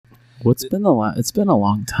It's been a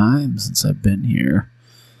long time since I've been here.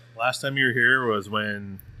 Last time you were here was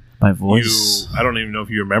when My voice. I don't even know if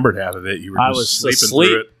you remembered half of it. You were I just was sleeping asleep.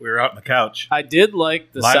 through it. We were out on the couch. I did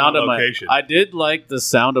like the Live sound on of location. I did like the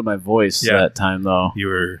sound of my voice that time, though. You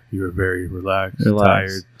were very relaxed,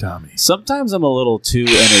 Relaxed. tired, Tommy. Sometimes I'm a little too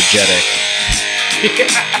energetic.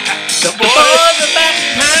 The boys are back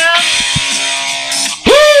in town.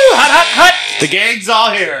 Woo! Hot, hot, hot! The gang's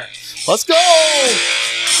all here. Let's go!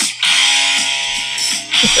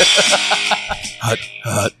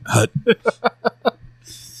 Hut.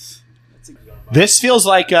 This feels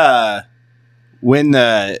like when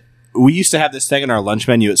we used to have this thing in our lunch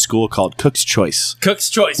menu at school called Cook's Choice, Cook's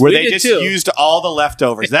Choice. where We they did just too. used all the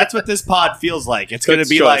leftovers. That's what this pod feels like. It's going to Cook's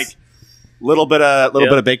be Choice. like a little bit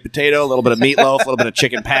of baked potato, a little bit of meatloaf, a little bit of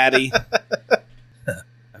chicken patty.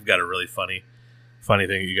 I've got a really funny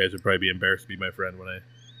thing. You guys would probably be embarrassed to be my friend when I.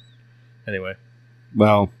 Anyway,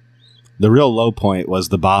 Well, the real low point was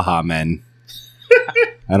the Baja Men.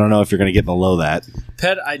 I don't know if you're going to get below that.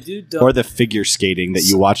 Pet, I do. Or the figure skating that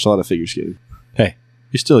you watched a lot of figure skating. Hey,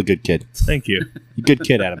 you're still a good kid. thank you. You're a good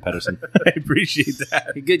kid, Adam Pedersen. I appreciate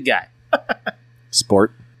that. You're a good guy.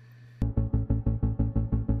 Sport.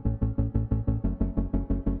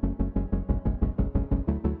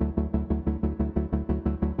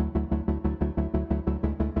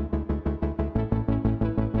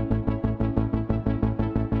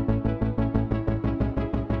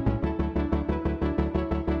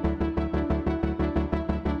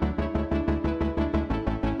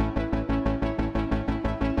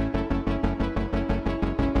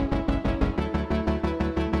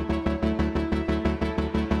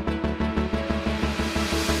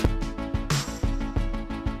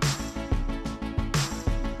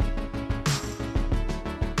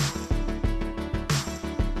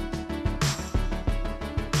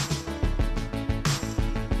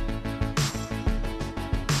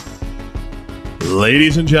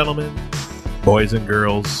 Ladies and gentlemen, boys and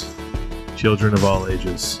girls, children of all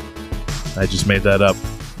ages. I just made that up.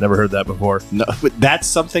 Never heard that before. No, but that's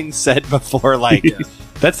something said before, like,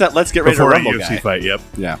 that's that let's get ready Before to a rumble UFC guy. fight, yep.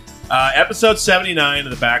 Yeah. Episode 79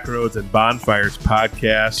 of the Backroads and Bonfires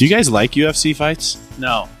podcast. Do you guys like UFC fights?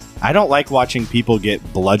 No. I don't like watching people get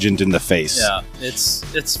bludgeoned in the face. Yeah.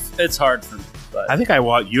 It's hard for me. But I think I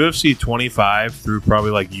watched UFC 25 through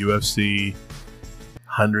probably like UFC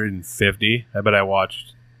 150. I bet I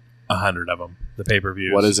watched 100 of them, the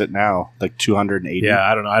pay-per-views. What is it now? Like 280? Yeah,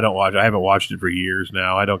 I don't know. I haven't watched it for years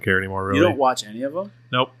now. I don't care anymore, really. You don't watch any of them?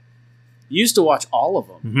 Nope. You used to watch all of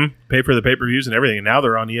them. Mm-hmm. Pay for the pay-per-views and everything. And now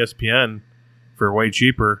they're on ESPN for way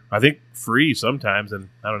cheaper. I think free sometimes, and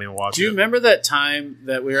I don't even watch Do you it. remember that time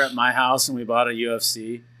that we were at my house and we bought a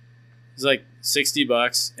UFC? It was like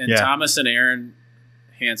 $60, and Yeah. Thomas and Aaron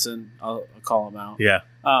Hansen, I'll call them out. Yeah.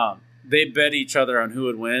 They bet each other on who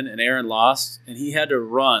would win, and Aaron lost, and he had to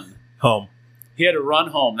run. Home. He had to run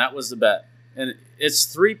home. That was the bet. And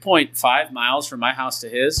it's 3.5 miles from my house to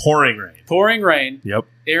his. Pouring rain. Pouring rain. Yep.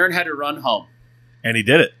 Aaron had to run home. And he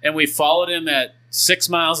did it. And we followed him at 6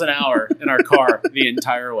 miles an hour in our car the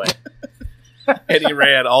entire way. And he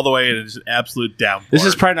ran all the way in just an absolute downpour. This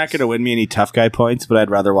is probably not going to win me any tough guy points, but I'd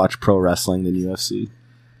rather watch pro wrestling than UFC.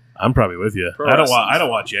 I'm probably with you. Pro I wrestling's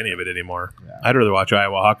don't watch any of it anymore. Yeah. I'd rather watch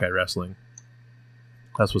Iowa Hawkeye wrestling.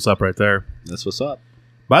 That's what's up right there. That's what's up.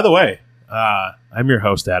 By the way, I'm your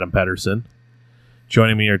host, Adam Pedersen.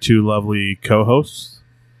 Joining me are two lovely co-hosts.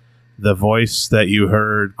 The voice that you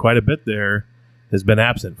heard quite a bit there has been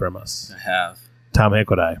absent from us. I have. Tom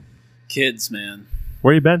Hanquidai. Kids, man.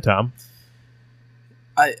 Where you been, Tom?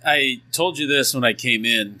 I told you this when I came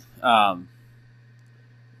in.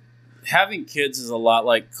 Having kids is a lot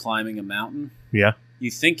like climbing a mountain. Yeah. You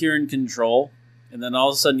think you're in control, and then all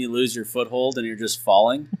of a sudden you lose your foothold and you're just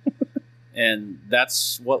falling. And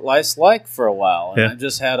that's what life's like for a while. And Yeah. I've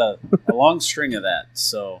just had a long string of that.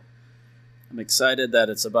 So I'm excited that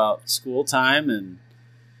it's about school time, and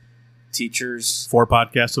teachers 4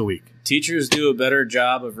 podcasts a week. do a better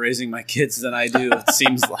job of raising my kids than I do, it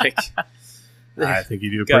seems like. I think you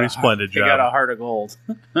do a Got pretty splendid They got a job. heart of gold.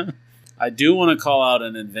 I do want to call out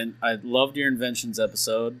I loved your inventions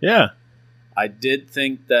episode. Yeah. I did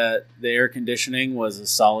think that the air conditioning was a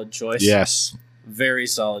solid choice. Yes. Very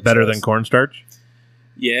solid Better choice. than cornstarch?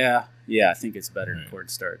 Yeah, I think it's better than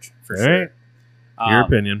cornstarch, for All sure. right. Your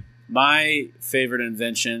opinion. My favorite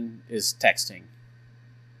invention is texting.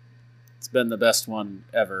 It's been the best one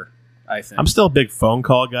ever, I think. I'm still a big phone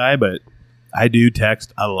call guy, but I do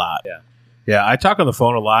text a lot. Yeah. Yeah, I talk on the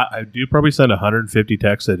phone a lot. I do probably send 150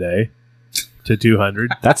 texts a day to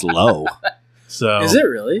 200. That's low. So Is it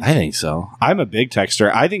really? I think so. I'm a big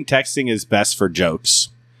texter. I think texting is best for jokes.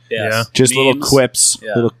 Yes. Just little Memes. quips.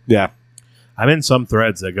 Yeah. I'm in some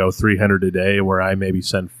threads that go 300 a day where I maybe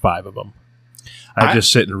send 5 of them. I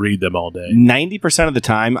just sit and read them all day. 90% of the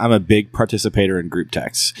time, I'm a big participator in group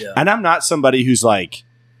texts. Yeah. And I'm not somebody who's like,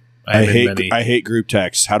 I hate group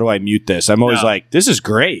texts. How do I mute this? I'm always like, this is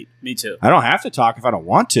great. Me too. I don't have to talk if I don't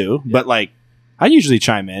want to, but like, I usually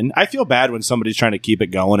chime in. I feel bad when somebody's trying to keep it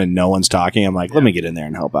going and no one's talking. I'm like, let me get in there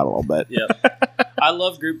and help out a little bit. Yeah. I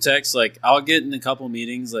love group texts. Like, I'll get in a couple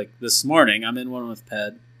meetings. Like this morning, I'm in one with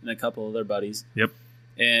Ped and a couple of their buddies. Yep.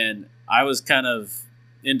 And I was kind of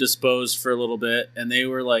indisposed for a little bit, and they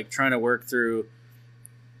were like trying to work through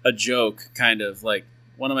a joke, kind of like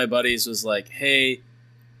one of my buddies was like, hey,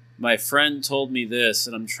 my friend told me this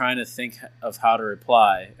and I'm trying to think of how to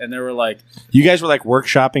reply. And they were like, You guys were like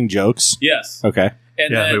workshopping jokes? yes. Okay.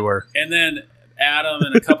 And Yeah, then, we were. And then Adam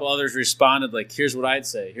and a couple others responded like, here's what I'd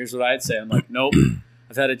say. Here's what I'd say. I'm like, nope.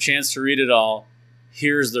 I've had a chance to read it all.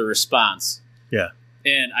 Here's the response. Yeah.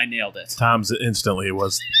 And I nailed it. Tom's instantly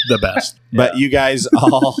was the best. But you guys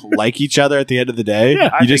all like each other at the end of the day? Yeah, I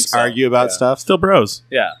you think just so. argue about Yeah. stuff? Still bros.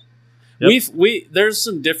 Yeah. Yep. There's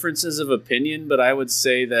some differences of opinion, but I would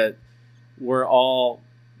say that we all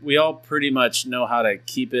pretty much know how to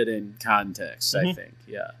keep it in context, I think.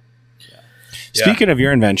 Yeah. Speaking of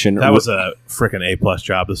your invention, That was a freaking A+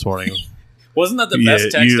 job this morning. Wasn't that the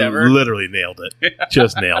best text you ever? literally nailed it.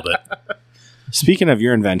 Just nailed it. speaking of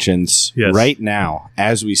your inventions, Yes. right now,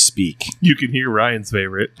 as we speak, You can hear Ryan's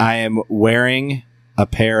favorite. I am wearing a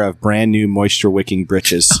pair of brand new moisture wicking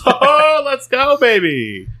breeches. Oh, let's go,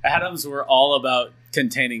 baby. Adams were all about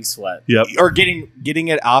containing sweat. Yep. Or getting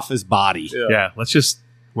it off his body. Yeah. Let's just.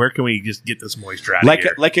 Where can we just get this moisture out of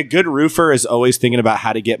here? Like a good roofer is always thinking about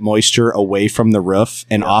how to get moisture away from the roof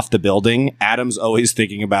and off the building. Adam's always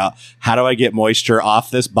thinking about how do I get moisture off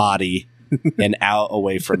this body and out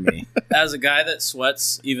away from me. As a guy that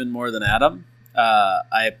sweats even more than Adam,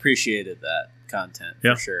 I appreciated that content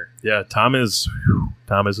Yeah. for sure. Yeah, Tom is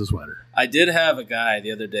a sweater. I did have a guy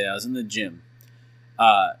the other day. I was in the gym.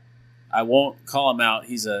 I won't call him out.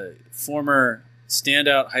 He's a former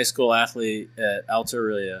standout high school athlete at Alta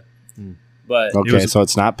Aurelia. But Okay, so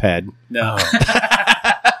it's not Ped. no,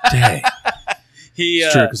 Dang. he.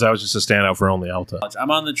 It's true, because I was just a standout for only Alta.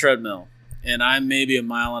 I'm on the treadmill, and I'm maybe a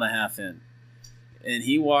mile and a half in, and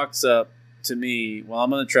he walks up to me while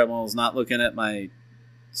I'm on the treadmill, is not looking at my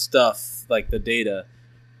stuff like the data.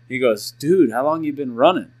 He goes, "Dude, how long you been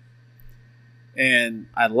running?" And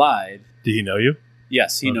I lied. Did he know you?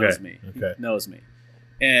 Yes, he Okay, knows me. okay. He knows me.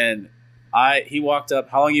 And he walked up,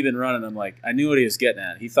 how long you been running? I'm like, I knew what he was getting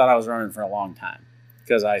at. He thought I was running for a long time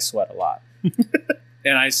because I sweat a lot.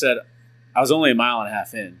 And I said, I was only a mile and a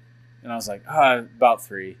half in. And I was like, about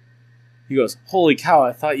 3. He goes, holy cow,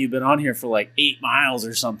 I thought you'd been on here for like 8 miles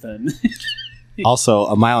or something. Also,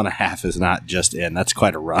 a mile and a half is not just in. That's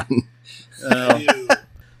quite a run.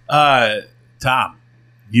 Tom,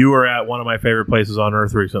 you were at one of my favorite places on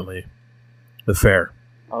earth recently, the fair.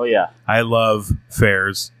 Oh, yeah. I love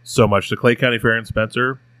fairs so much. The Clay County Fair in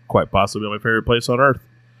Spencer, quite possibly my favorite place on earth.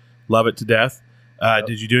 Love it to death.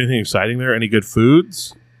 Did you do anything exciting there? Any good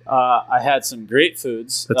foods? I had some great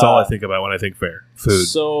foods. That's all I think about when I think fair. Food.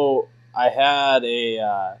 So I had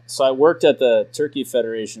so I worked at the Turkey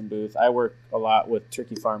Federation booth. I work a lot with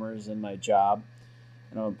turkey farmers in my job,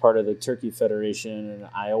 and I'm part of the Turkey Federation in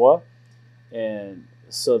Iowa. And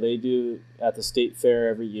so they do at the state fair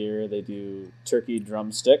every year. They do turkey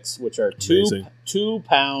drumsticks, which are Amazing. 2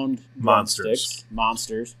 pound Monsters.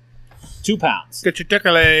 monsters, 2 pounds. Get your turkey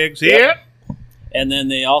legs. Yep. Yeah. And then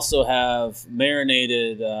they also have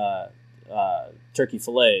marinated turkey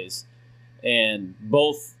fillets, and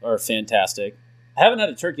both are fantastic. I haven't had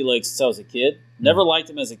a turkey leg since I was a kid. Never liked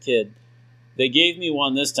them as a kid. They gave me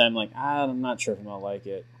one this time. Like, I'm not sure if I'm going to like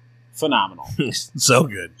it. Phenomenal. So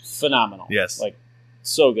good. Phenomenal. Yes. Like,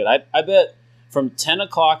 so good. I bet from 10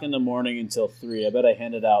 o'clock in the morning until 3, I bet I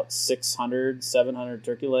handed out 600, 700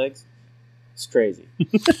 turkey legs. It's crazy.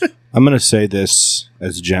 I'm going to say this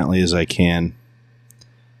as gently as I can.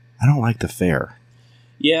 I don't like the fair.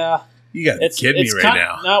 Yeah. You got to be kidding me right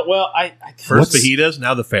now. No, well, I First What's- fajitas,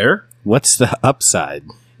 now the fair? What's the upside?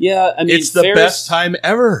 yeah, I mean, It's the fairs- best time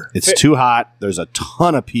ever. It's too hot. There's a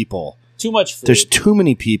ton of people. Too much food. There's too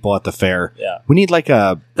many people at the fair. Yeah. We need like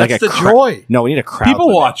a That's the crowd. joy. No, we need a crowd. People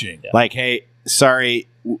limit. watching. Yeah. Like, hey, sorry,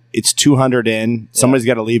 it's 200 in. Somebody's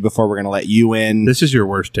got to leave before we're going to let you in. This is your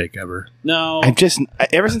worst take ever. No,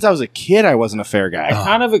 Ever since I was a kid, I wasn't a fair guy. I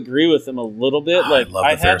kind of agree with him a little bit. Like, I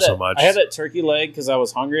love the fair had so that, much. I had that turkey leg because I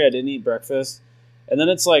was hungry. I didn't eat breakfast, and then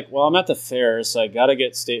it's like, well, I'm at the fair, so I got to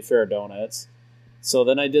get State Fair donuts. So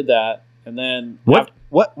then I did that, and then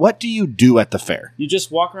what do you do at the fair? You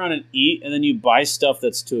just walk around and eat, and then you buy stuff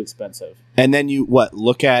that's too expensive. And then you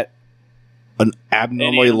look at an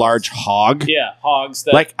abnormally large hog? Yeah, hogs.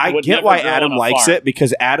 That Like, I would get never why grow Adam on a likes farm. it,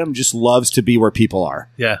 because Adam just loves to be where people are.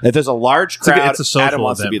 Yeah. If there's a large crowd, It's a social Adam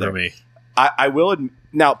wants to event be for there. me. I will admit,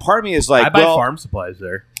 now part of me is like, I buy well, farm supplies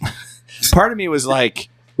there. part of me was like,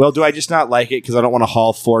 well, do I just not like it because I don't want to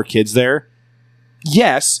haul 4 kids there?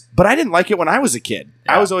 Yes, but I didn't like it when I was a kid.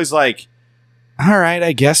 Yeah. I was always like, all right,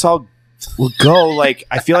 I guess we'll go. Like,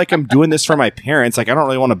 I feel like I'm doing this for my parents. Like, I don't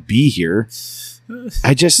really want to be here.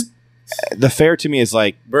 The fair to me is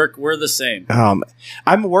like, Burke, we're the same.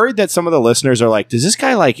 I'm worried that some of the listeners are like, does this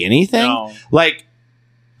guy like anything? No. Like,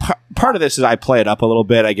 part of this is I play it up a little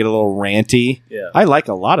bit. I get a little ranty. Yeah. I like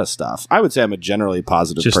a lot of stuff. I would say I'm a generally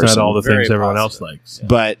positive Just person. not all the Very things everyone positive. else likes. Yeah.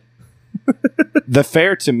 But the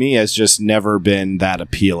fair to me has just never been that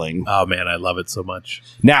appealing. Oh man, I love it so much.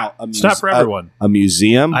 Now, It's not for everyone. A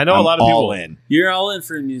museum. I know a I'm lot of all people. in. You're all in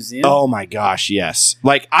for a museum? Oh my gosh, yes.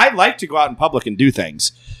 Like, I like to go out in public and do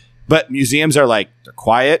things, but museums are like, they're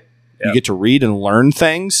quiet. You Yep. get to read and learn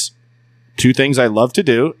things. 2 things I love to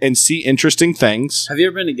do, and see interesting things. Have you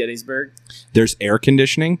ever been to Gettysburg? There's air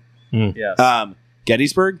conditioning. Yeah.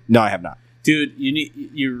 Gettysburg? No, I have not. Dude,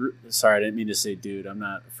 sorry, I didn't mean to say dude. I'm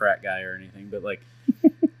not a frat guy or anything, but like,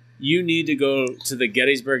 you need to go to the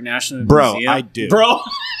Gettysburg National Bro, Museum. I do. Bro.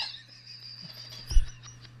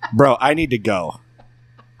 Bro, I need to go.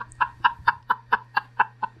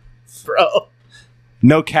 Bro.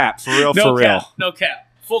 No cap. For real, No for cap. real. No cap.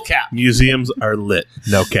 Full cap. Museums are lit.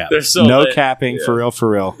 No cap. They're so No lit. capping. Yeah. For real, for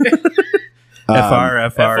real. FR,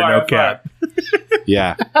 no cap.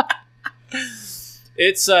 Yeah.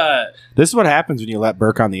 It's This is what happens when you let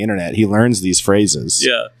Burke on the internet. He learns these phrases.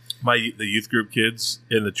 yeah. The youth group kids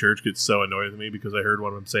in the church get so annoyed with me because I heard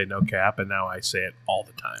one of them say no cap, and now I say it all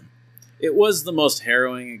the time. It was the most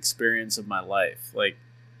harrowing experience of my life. Like,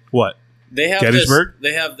 What? they have Gettysburg?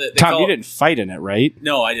 They have the Tom, you didn't fight in it, right?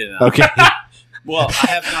 No, I didn't. Okay. Well, I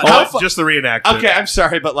have not. How Oh, fu- just the reenactment. Okay, I'm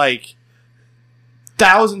sorry, but like,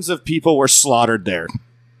 thousands of people were slaughtered there.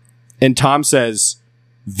 And Tom says,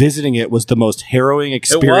 visiting it was the most harrowing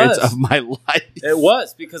experience was. of my life. It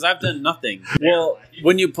was because I've done nothing. Well,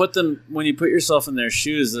 when you put yourself in their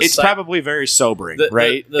shoes, It's probably very sobering,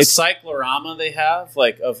 right? The cyclorama they have,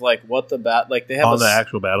 like what the they have On the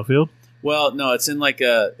actual battlefield? Well, no, it's in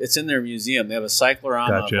in their museum. They have a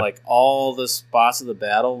cyclorama Gotcha. of like all the spots of the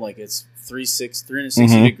battle. Like it's 360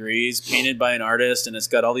 Mhm. degrees, painted by an artist, and it's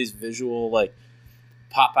got all these visual like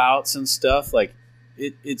pop outs and stuff. Like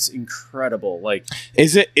it's incredible. Like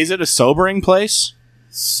Is it a sobering place?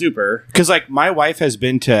 super. Because like my wife has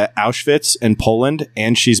been to Auschwitz in Poland,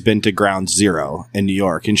 and she's been to Ground Zero in New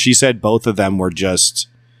York, and she said both of them were just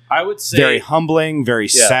I would say very humbling, very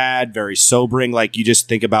Yeah. sad, very sobering. Like, you just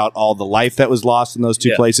think about all the life that was lost in those 2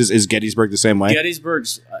 Yeah. places. Is Gettysburg the same way?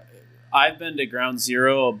 Gettysburg's. I've been to Ground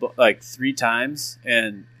Zero like 3 times,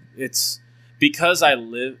 and it's because I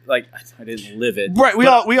live like I didn't live it. Right, we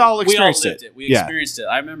but all experienced lived it. We Yeah. experienced it.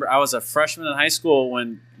 I remember I was a freshman in high school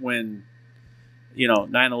when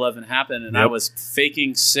 9/11 happened, and I Yep. was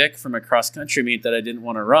faking sick from a cross country meet that I didn't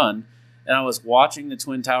want to run, and I was watching the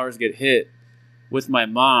Twin Towers get hit with my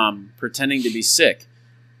mom, pretending to be sick.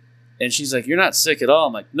 And she's like, "You're not sick at all."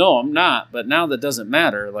 I'm like, "No, I'm not." But now that doesn't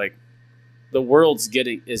matter. Like, the world's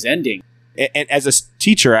is ending. And as a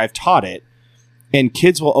teacher, I've taught it, and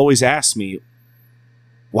kids will always ask me,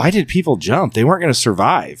 why did people jump? They weren't going to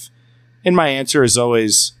survive. And my answer is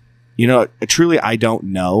always, truly, I don't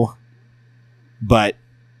know. But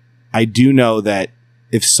I do know that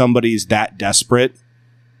if somebody's that desperate,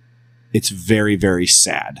 it's very, very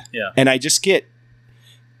sad. Yeah. And I just get,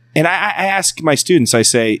 and I ask my students, I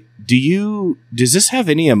say, does this have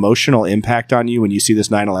any emotional impact on you when you see this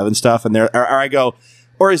 9/11 stuff? And or I go,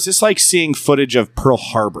 or is this like seeing footage of Pearl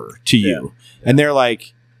Harbor to you? Yeah. And they're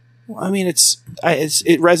like, well, I mean, it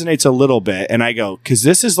resonates a little bit. And I go, because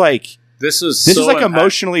this is like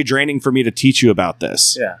emotionally draining for me to teach you about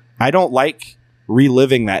this. Yeah. I don't like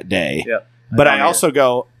reliving that day. Yeah. But I don't also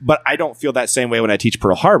go, but I don't feel that same way when I teach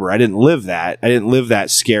Pearl Harbor. I didn't live that. I didn't live that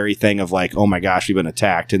scary thing of like, oh my gosh, we've been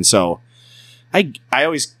attacked. And so I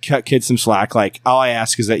always cut kids some slack. Like, all I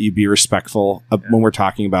ask is that you be respectful when we're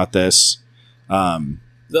talking about this.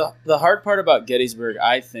 The hard part about Gettysburg,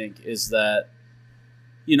 I think, is that,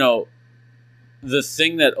 the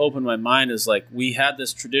thing that opened my mind is like we had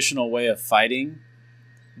this traditional way of fighting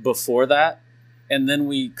before that, and then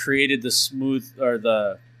we created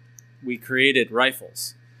we created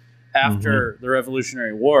rifles after the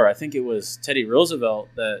Revolutionary War. I think it was Teddy Roosevelt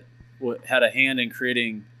that had a hand in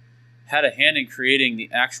creating the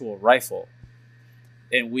actual rifle.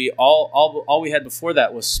 and we all we had before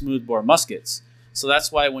that was smoothbore muskets. So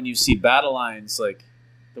that's why when you see battle lines, like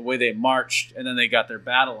the way they marched, and then they got their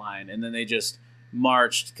battle line, and then they just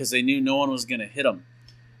marched because they knew no one was going to hit them.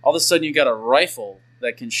 All of a sudden, you got a rifle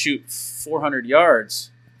that can shoot 400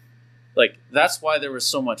 yards. Like, that's why there was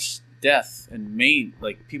so much death and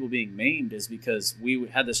people being maimed, is because we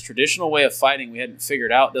had this traditional way of fighting we hadn't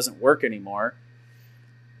figured out, doesn't work anymore.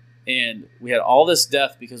 And we had all this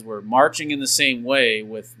death because we're marching in the same way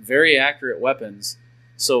with very accurate weapons.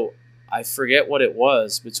 So I forget what it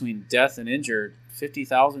was, between death and injured,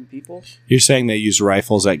 50,000 people? You're saying they used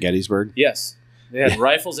rifles at Gettysburg? Yes. They had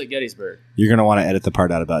rifles at Gettysburg. You're going to want to edit the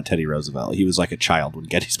part out about Teddy Roosevelt. He was like a child when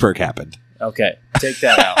Gettysburg happened. Okay, take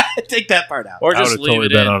that out. Take that part out. Or I just would have leave totally it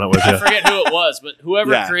been in. on it with I you. forget who it was, but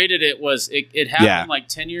whoever Yeah. created it it happened like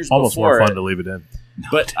 10 years Almost before. more fun to leave it in.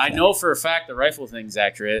 But I know for a fact the rifle thing's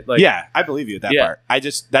accurate. Like, Yeah, I believe you at that Yeah. part.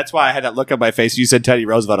 That's why I had that look on my face. You said Teddy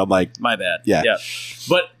Roosevelt. I'm like, my bad. Yeah.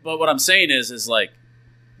 But what I'm saying is like,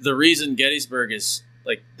 the reason Gettysburg is,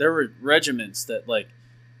 like, there were regiments that, like,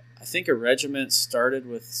 I think a regiment started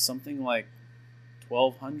with something like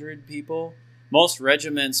 1,200 people. Most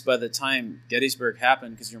regiments, by the time Gettysburg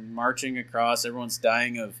happened, because you're marching across, everyone's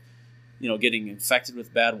dying of, getting infected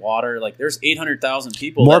with bad water. Like, there's 800,000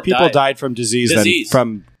 people. more that people died. died from disease than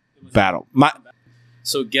from battle.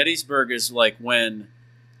 So Gettysburg is like when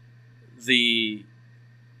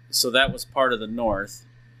so that was part of the North.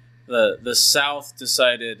 The South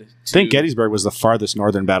decided to... I think Gettysburg was the farthest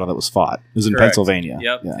northern battle that was fought. It was in Correct. Pennsylvania.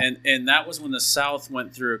 Yep. Yeah. And that was when the South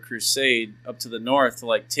went through a crusade up to the North to,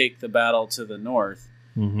 like, take the battle to the North.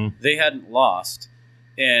 Mm-hmm. They hadn't lost.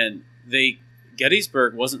 And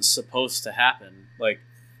Gettysburg wasn't supposed to happen. Like,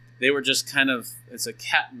 they were just kind of... It's a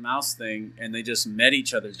cat and mouse thing, and they just met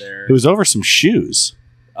each other there. It was over some shoes.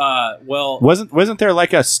 Well... Wasn't there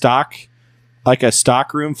like a stock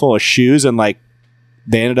room full of shoes, and like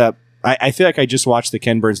they ended up... I feel like I just watched the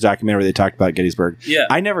Ken Burns documentary where they talked about Gettysburg. Yeah.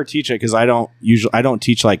 I never teach it because I don't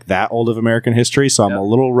teach like that old of American history, so I'm Yeah. a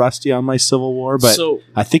little rusty on my Civil War. But So,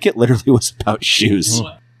 I think it literally was about shoes.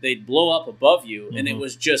 they'd blow up above you, and Mhm.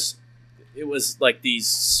 it was like these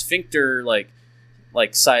sphincter, like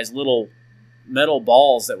size little metal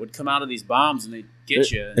balls that would come out of these bombs, and they'd get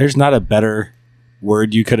you. There's not a better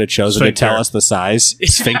word you could have chosen Sphincter. to tell us the size.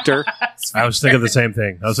 Sphincter. I was thinking the same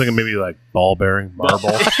thing. I was thinking maybe like ball bearing, marble.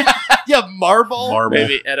 Yeah, marble.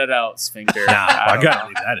 Maybe edit out sphincter. Nah, I don't gotta know.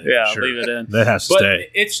 leave that in. Yeah, for sure. leave it in. That has to But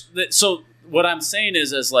stay. so what I'm saying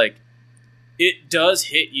is like, it does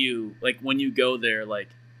hit you, like, when you go there, like,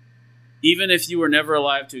 even if you were never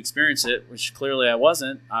alive to experience it, which clearly I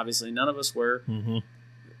wasn't, obviously none of us were. Mm-hmm.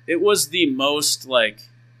 It was the most, like,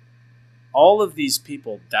 all of these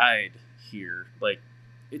people died here. Like,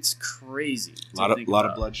 it's crazy. A lot of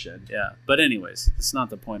about. bloodshed. Yeah. But anyways, it's not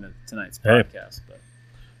the point of tonight's Hey. podcast. But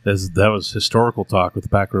That was historical talk with the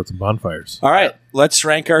Backroads and Bonfires. All right, let's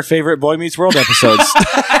rank our favorite Boy Meets World episodes.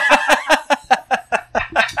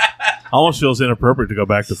 Almost feels inappropriate to go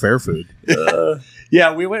back to fair food.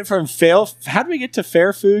 Yeah, we went from how did we get to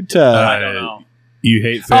fair food to? I don't know. You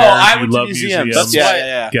hate fair. I you went to love museums. museums. That's why-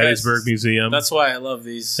 yeah. Gettysburg Museum. That's why I love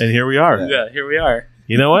these. And here we are. Yeah, here we are.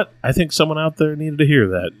 You know what? I think someone out there needed to hear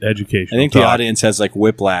that education. I think the audience has like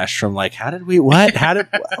whiplash from like, how did we? What? How did?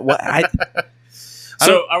 What?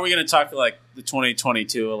 So, are we going to talk like the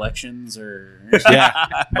 2022 elections, or? Yeah.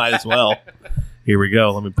 might as well. Here we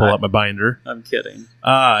go. Let me pull up my binder. I'm kidding.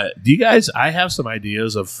 Do you guys? I have some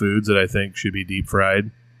ideas of foods that I think should be deep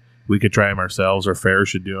fried. We could try them ourselves, or Fair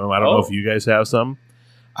should do them. I don't know if you guys have some.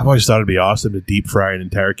 I've always thought it'd be awesome to deep fry an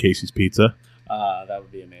entire Casey's pizza. That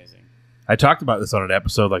would be amazing. I talked about this on an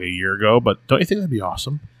episode like a year ago, but don't you think that'd be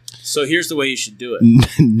awesome? So here's the way you should do it.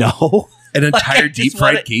 No. An entire I deep just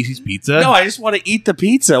fried wanna- Casey's pizza? No, I just want to eat the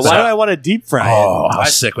pizza. Why do I want to deep fry it? Oh, how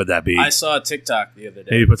sick would that be? I saw a TikTok the other day.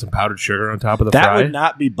 Maybe put some powdered sugar on top of the That fry. would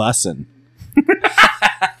not be bussin'.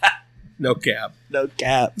 No cap. No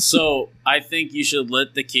cap. So I think you should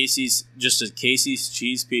let the Casey's, just a Casey's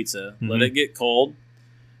cheese pizza, let Mhm. it get cold,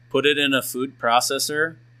 put it in a food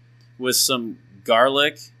processor with some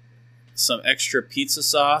garlic, some extra pizza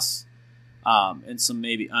sauce, and some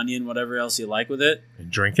maybe onion, whatever else you like with it.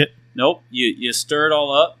 And drink it. Nope. You stir it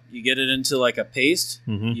all up. You get it into like a paste.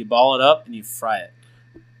 Mhm. You ball it up and you fry it.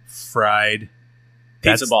 Fried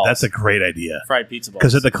Pizza balls. That's a great idea. Fried pizza balls.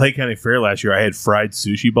 Because at the Clay County Fair last year, I had fried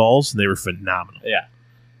sushi balls, and they were phenomenal. Yeah.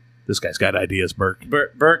 This guy's got ideas, Burke.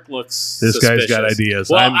 Burke looks This guy's got suspicious. ideas.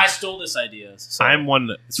 Well, I stole this idea. So I'm one.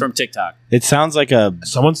 It's from TikTok. It sounds like a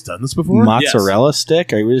Someone's done this before. mozzarella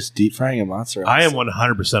stick. Are we just deep frying a mozzarella? I am stick?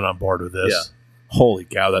 100% on board with this. Yeah. Holy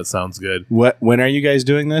cow, that sounds good. When are you guys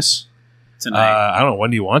doing this? tonight. I don't know. When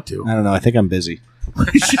do you want to? I don't know. I think I'm busy.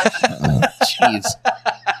 Jeez.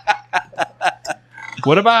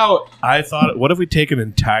 What about? What if we take an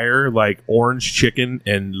entire like orange chicken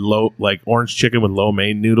with lo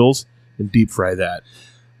mein noodles and deep fry that?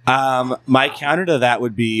 My counter to that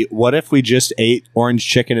would be, what if we just ate orange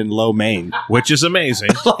chicken and lo mein? Which is amazing.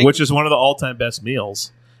 Which is one of the all-time best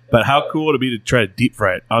meals. But how cool would it be to try to deep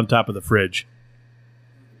fry it on top of the fridge?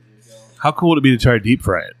 How cool would it be to try to deep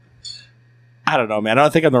fry it? I don't know, man. I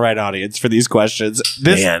don't think I'm the right audience for these questions.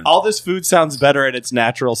 Man. All this food sounds better in its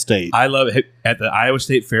natural state. I love it. At the Iowa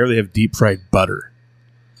State Fair, they have deep fried butter.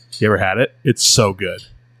 You ever had it? It's so good.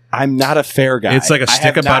 I'm not a fair guy. It's like a I stick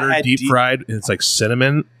have of not butter, had deep fried, and it's like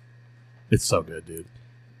cinnamon. It's so good, dude.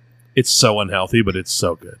 It's so unhealthy, but it's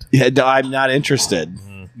so good. Yeah, no, I'm not interested.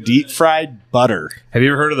 Deep fried butter. Have you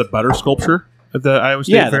ever heard of the butter sculpture at the Iowa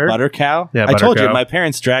State Yeah, Fair? the butter cow. Yeah, I butter told you, cow. my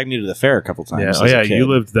parents dragged me to the fair a couple times. Yeah. as Oh a yeah, kid.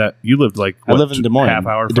 you lived like I live in Des Moines, half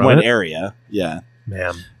hour Des from Moines it? area. Yeah.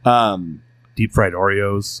 Man, deep fried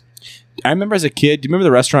Oreos. I remember as a kid. Do you remember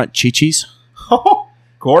the restaurant Chi-Chi's? Of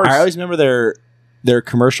course. I always remember their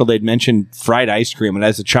commercial. They'd mention fried ice cream, and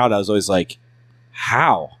as a child, I was always like,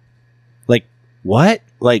 "How? Like what?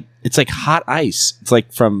 Like it's like hot ice. It's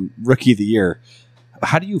like from Rookie of the Year.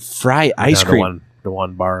 How do you fry ice cream?" The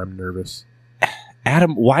one bar, I'm nervous.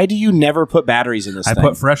 Adam, why do you never put batteries in this I thing?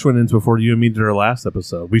 put fresh one in before you and me did our last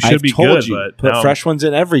episode. We should I've be told good, you, but put now- fresh ones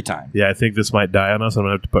in every time. Yeah, I think this might die on us. I'm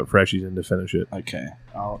gonna have to put freshies in to finish it. Okay,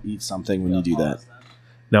 I'll eat something when you do that.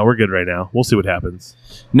 No, we're good right now. We'll see what happens.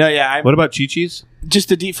 No, yeah, What about Chi-Chi's? just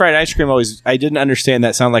the deep fried ice cream. I didn't understand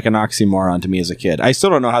that. Sounded like an oxymoron to me as a kid. I still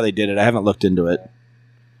don't know how they did it. I haven't looked into it.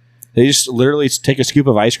 They just literally take a scoop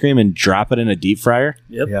of ice cream and drop it in a deep fryer.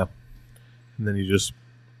 Yep. Yeah. And then you just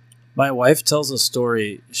My wife tells a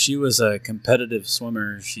story. She was a competitive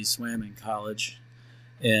swimmer. She swam in college.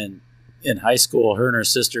 And in high school, her and her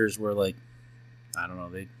sisters were like, I don't know,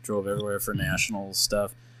 they drove everywhere for national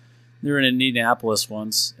stuff. They were in Indianapolis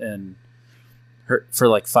once and for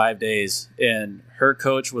like 5 days. And her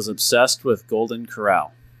coach was obsessed with Golden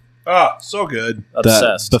Corral. so good.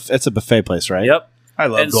 Obsessed. It's a buffet place, right? Yep. I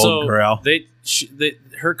love And Golden so Corral.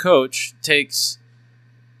 her coach takes,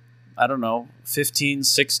 I don't know, 15,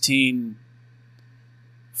 16,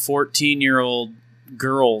 14-year-old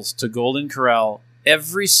girls to Golden Corral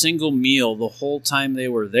every single meal the whole time they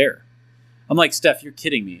were there. I'm like, Steph, you're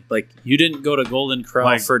kidding me. Like, you didn't go to Golden Corral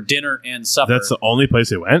Like, for dinner and supper. That's the only place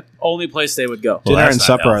they went? only place they would go. Well, Dinner that's and not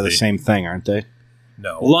supper are healthy. the same thing, aren't they?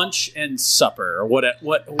 No. Lunch and supper, or whatever I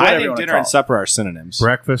you think wanna dinner call and it. supper are synonyms.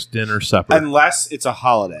 Breakfast, dinner, supper. Unless it's a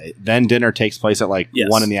holiday. Then dinner takes place at like Yes.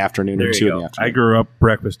 1 in the afternoon There or you 2 in go. the I afternoon. grew up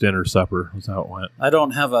breakfast, dinner, supper. That's how it went. I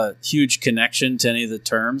don't have a huge connection to any of the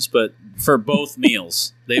terms, but for both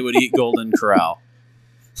meals, they would eat Golden Corral.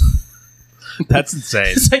 That's insane.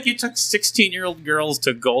 It's like you took 16-year-old girls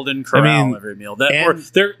to Golden Corral mean, every meal. That and- or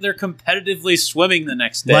they're competitively swimming the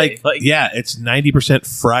next day. Yeah, it's 90%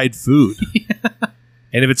 fried food.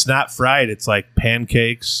 And if it's not fried, it's like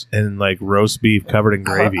pancakes and like roast beef covered in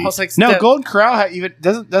gravy. I was like, No, Steph- Golden Corral even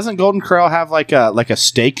doesn't Golden Corral have like a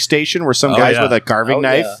steak station where some Oh, guys yeah. with a carving Oh,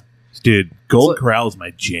 knife? yeah. Dude, Golden like- Corral is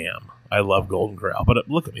my jam. I love Golden Corral. But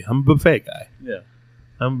look at me. I'm a buffet guy. Yeah.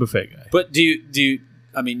 I'm a buffet guy. But do you?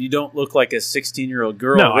 I mean, you don't look like a 16-year-old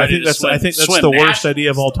girl. No, I ready think to that's swim, I think that's swim the worst nationals.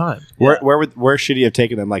 idea of all time. Where should he have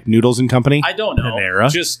taken them? Like Noodles and Company? I don't know.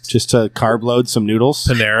 Panera. Just Just to carb load some noodles?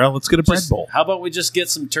 Panera, let's get a bread just- bowl. how about we just get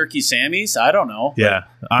some turkey Sammys? I don't know. Yeah,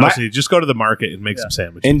 honestly, just go to the market and make some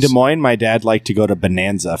sandwiches. In Des Moines, my dad liked to go to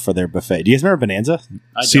Bonanza for their buffet. Do you guys remember Bonanza?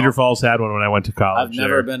 I Cedar don't. Falls had one when I went to college. I've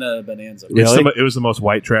never there. been a Bonanza. Really? It was the most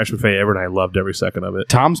white trash buffet ever, and I loved every second of it.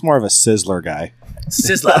 Tom's more of a Sizzler guy.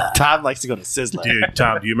 Sizzler. Tom likes to go to Sizzler. Dude,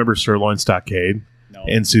 Tom, do you remember Sirloin Stockade No,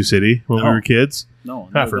 in Sioux City when we No. were kids? no,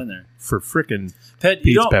 I've Ah, never been there. For frickin' Pet, Pete's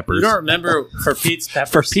you don't, Peppers. You don't remember for Pete's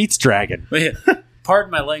Peppers? For Pete's Dragon. Wait,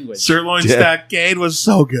 pardon my language. Sirloin Yeah. Stockade was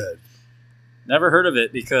so good. Never heard of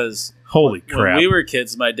it because Holy when crap. we were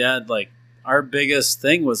kids, my dad, like, our biggest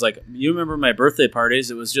thing was, like, you remember my birthday parties?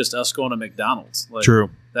 It was just us going to McDonald's. Like,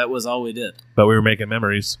 True. That was all we did. But we were making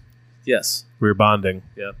memories. Yes. We were bonding.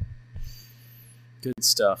 Yep. Good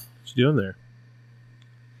stuff. What you doing there?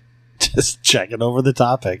 Just checking over the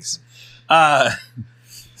topics. Uh,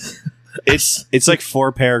 It's like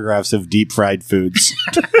 4 paragraphs of deep fried foods.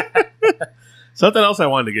 something else I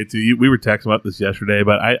wanted to get to. We were texting about this yesterday,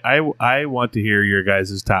 but I want to hear your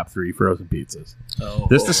guys' top 3 frozen pizzas. Oh,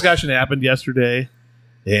 This discussion happened yesterday,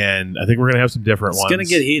 and I think we're going to have some different it's ones. going to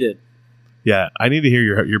get heated. Yeah, I need to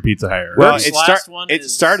hear your pizza higher. Well, This it, last one it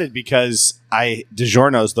is- started because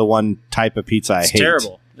DiGiorno's the one type of pizza I It's hate.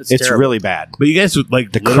 terrible. It's terrible. really bad. But you guys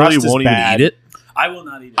like The literally crust is won't even bad. eat it. I will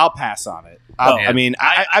not eat it. I'll pass on it. Oh, I mean,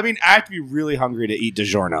 I have to be really hungry to eat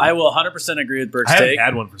DiGiorno. I will 100% agree with Burke's I haven't take.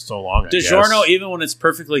 had one for so long. DiGiorno, even when it's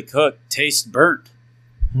perfectly cooked, tastes burnt.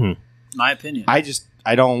 Hmm. My opinion.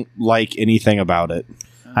 I don't like anything about it.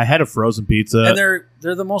 I had a frozen pizza. and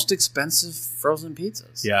they're the most expensive frozen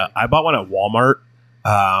pizzas. Yeah, I bought one at Walmart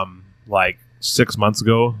like 6 months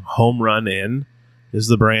ago. Home Run Inn is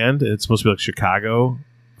the brand. It's supposed to be like Chicago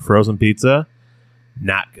frozen pizza.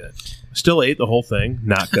 Not good. Still ate the whole thing.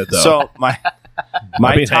 Not good though. So my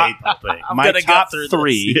I ate top the whole thing. I'm my gonna get top through this.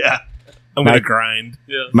 three Yeah, I'm My- gonna grind.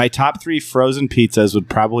 Yeah. my top 3 frozen pizzas would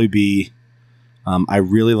probably be. I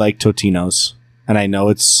really like Totino's, and I know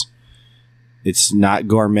it's not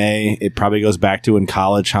gourmet. It probably goes back to in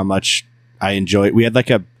college how much I enjoy it. We had like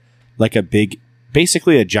a big,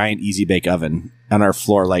 basically a giant easy bake oven on our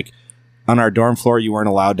floor. Like on our dorm floor, you weren't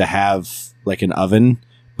allowed to have like an oven,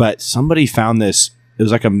 but somebody found this. It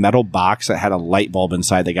was like a metal box that had a light bulb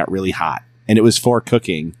inside that got really hot, and it was for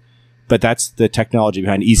cooking. But that's the technology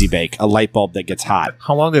behind Easy Bake, a light bulb that gets hot.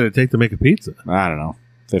 How long did it take to make a pizza? I don't know,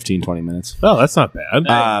 15, 20 minutes. Oh, that's not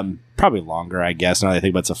bad. Probably longer, I guess. Now that I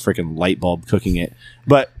think about it's a freaking light bulb cooking it.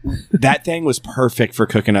 But that thing was perfect for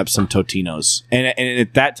cooking up some Totinos. And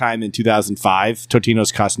at that time in 2005,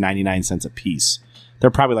 Totinos cost 99 cents a piece. They're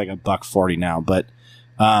probably like $1.40 now. But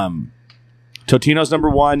Totino's number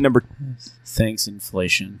 1. Thanks,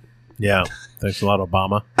 inflation. Yeah, thanks a lot,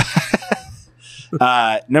 Obama.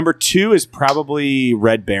 Number 2 is probably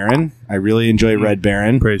Red Baron. I really enjoy Red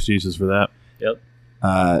Baron. Praise Jesus for that.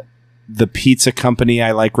 Yep. The pizza company,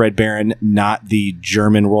 I like Red Baron, not the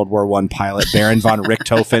German World War I pilot, Baron von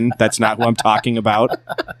Richthofen. That's not who I'm talking about.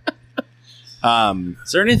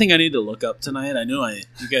 Is there anything I need to look up tonight? I knew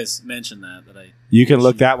you guys mentioned that I. You can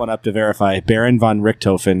look that one up to verify. Baron von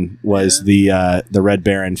Richthofen was the Red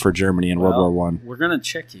Baron for Germany in World War I. We're gonna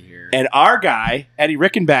check you here. And our guy, Eddie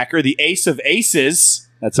Rickenbacker, the ace of aces,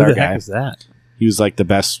 that's Who our the guy. heck is that? He was like the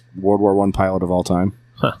best World War I pilot of all time.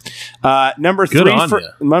 Huh. Number Good 3 on for ya,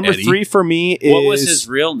 number Eddie. 3 for me is What was his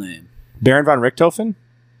real name? Baron von Richthofen.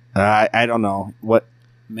 I don't know what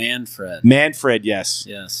Manfred. Manfred. Yes.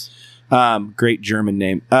 Yes. Great German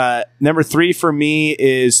name. Number 3 for me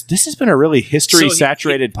is this has been a really history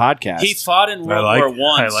saturated podcast. He fought in World like War it.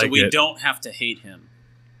 One, I so like we it. don't have to hate him.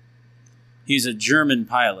 He's a German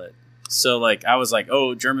pilot. So like I was like,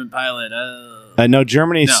 oh, German pilot. no,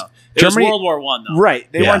 Germany's No. It Germany, was World War One though. right.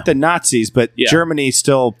 They Yeah. weren't the Nazis, but Yeah. Germany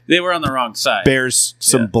still They were on the wrong side. bears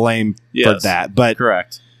some Yeah. blame for Yes. that. But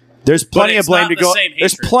Correct. there's plenty of it's blame not to the go. same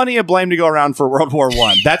There's hatred. plenty of blame to go around for World War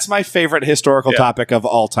One. That's my favorite historical Yeah. topic of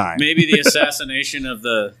all time. Maybe the assassination of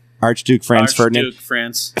the Archduke Franz Ferdinand. Archduke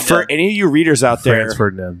France. For any of you readers out there, Franz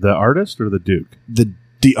Ferdinand, the artist or the Duke?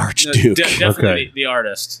 the Archduke, Definitely Okay. the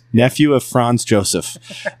artist. nephew of Franz Joseph,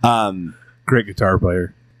 Great guitar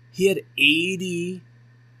player. He had 80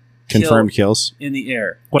 confirmed kills. in the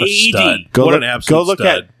air. What a 80. stud. Go What look, an absolute look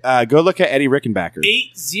stud. at go look at Eddie Rickenbacker.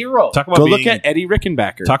 8-0. Talk about Go being, look at Eddie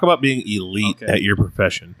Rickenbacker. talk about being elite Okay. at your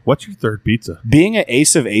profession. What's your third pizza? Being an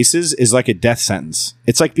ace of aces is like a death sentence.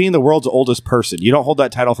 It's like being the world's oldest person. You don't hold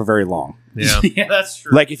that title for very long. Yeah. Yeah, that's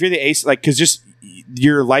true. Like if you're the ace, like because just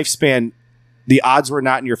your lifespan, the odds were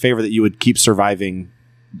not in your favor that you would keep surviving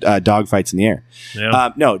dogfights in the air.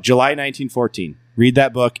 Yeah. No, July 1914. Read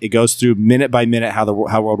that book. It goes through minute by minute how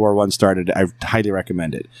World War I started. I highly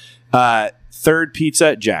recommend it. Third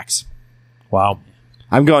pizza, Jack's. Wow.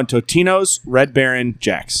 I'm going Totino's, Red Baron,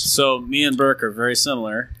 Jack's. So me and Burke are very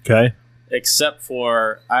similar, Okay. except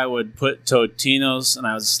for I would put Totino's and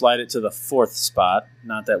I would slide it to the 4th spot.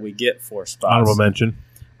 Not that we get 4 spots. Honorable mention.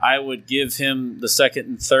 I would give him the 2nd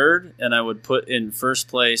and 3rd, and I would put in 1st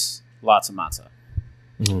place lots of matzah.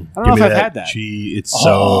 I don't know if I've had that. It's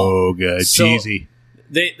Oh. so good. So- Cheesy.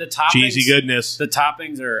 The toppings, Cheesy goodness. The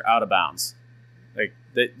toppings are out of bounds. Like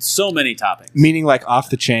so many toppings, Meaning like off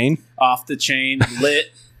the chain, off the chain, lit.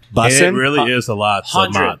 It bussin'. really is a lot of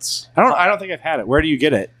Hundreds. Mott's. I don't think I've had it. Where do you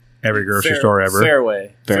get it? Every grocery store ever.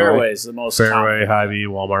 Fairway. Fairway. Fairway is the most Fairway, common. Hy-Vee,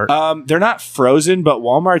 Walmart. They're not frozen, but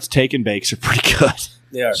Walmart's take and bakes are pretty good.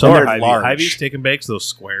 They are. So and are they're Hy-Vee. large. Hy-Vee's take and bakes, those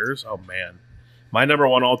squares. Oh, man. My number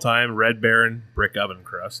 1 all time, Red Baron brick oven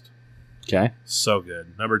crust. Okay. So good.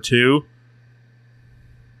 Number 2,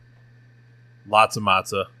 lots of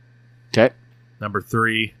matzah. Okay. Number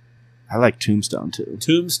 3, I like Tombstone too.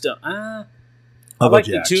 Tombstone. I I'll go like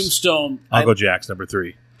Jack's. the Tombstone. I'll go Jack's, number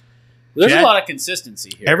 3. There's Jack- a lot of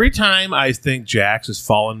consistency here. Every time I think Jack's has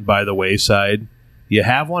fallen by the wayside You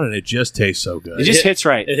have one and it just tastes so good. It just hits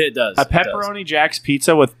right. It does. A It does. pepperoni Jack's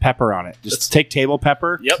pizza with pepper on it. Just take table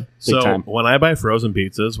pepper. Yep. So time. when I buy frozen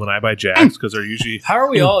pizzas, when I buy Jack's, because they're usually How are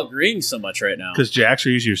we all agreeing so much right now? because Jack's are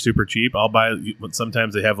usually super cheap. I'll buy.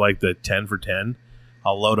 Sometimes they have like the 10 for 10.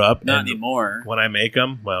 I'll load up. Not and anymore. When I make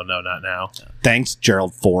them, well, no, not now. Thanks,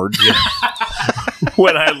 Gerald Ford.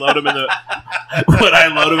 when I load them in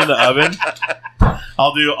the oven,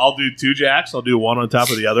 I'll do 2 Jacks. I'll do one on top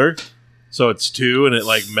of the other, so it's 2, and it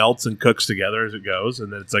like melts and cooks together as it goes,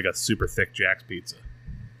 and then it's like a super thick Jack's pizza,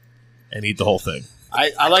 and eat the whole thing.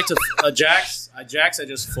 I like to Jack's. I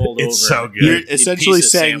just fold over. It's so good. You're Eat essentially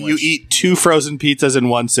pizza saying sandwich. you eat 2 frozen pizzas in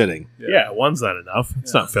one sitting. Yeah, one's not enough.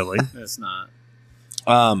 It's not filling. It's not.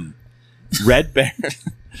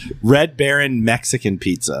 Red Baron Mexican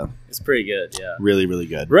pizza. It's pretty good. Yeah. Really, really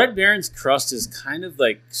good. Red Baron's crust is kind of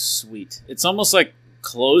like sweet. It's almost like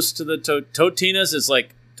close to the Totino's.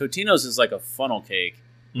 Totino's is like a funnel cake.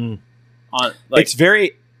 Mm. On like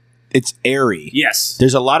It's airy. yes.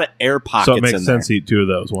 There's a lot of air pockets So it makes in sense there. to eat 2 of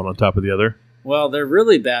those, one on top of the other. Well, they're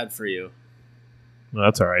really bad for you. Well,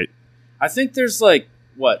 that's all right. I think there's like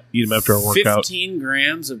what? Eat 'em after a workout. 15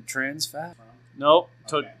 grams of trans fat. Nope.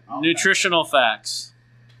 Nutritional facts.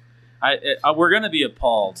 We're gonna be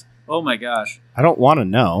appalled. Oh my gosh. I don't want to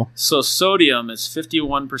know. So sodium is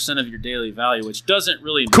 51% of your daily value, which doesn't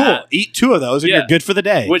really Cool. matter. Eat 2 of those and Yeah. you're good for the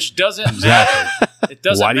day. Which doesn't Exactly. matter. It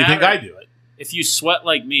doesn't Why do you think matter. I do it? If you sweat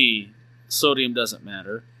like me, sodium doesn't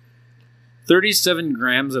matter. 37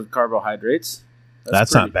 grams of carbohydrates.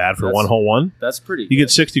 That's not bad for one whole one. That's pretty You good.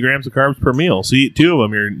 get 60 grams of carbs per meal. So you eat 2 of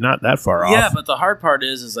them, you're not that far off. Yeah, but the hard part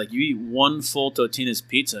is like you eat one full Totino's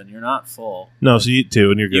pizza and you're not full. No, so you eat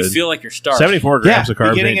 2 and you're good. You feel like you're starved. 74 grams of you're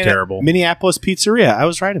carbs getting ain't it at terrible. Minneapolis Pizzeria. I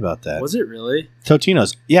was right about that. Was it really?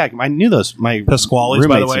 Totino's. Yeah, I knew those. My Pasquale's,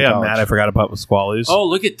 by the roommates way, in I'm college. mad I forgot about Pasquale's. Oh,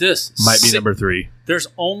 look at this. Might be number 3. There's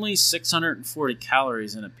only 640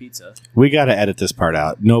 calories in a pizza. We got to edit this part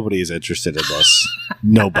out. Nobody is interested in this.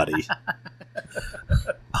 Nobody.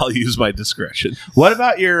 I'll use my discretion. What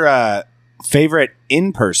about your favorite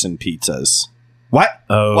in-person pizzas? What?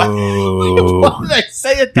 Oh. Why did I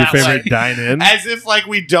say it Your that favorite way? dine-in? As if like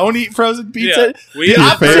we don't eat frozen pizza. We The eat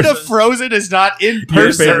opposite favorite- of frozen is not in Your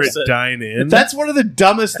person. favorite dine-in? That's one of the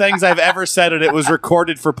dumbest things I've ever said, and it was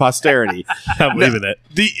recorded for posterity. I'm leaving it.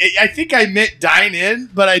 I think I meant dine in,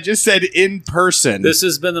 but I just said in person. This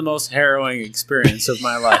has been the most harrowing experience of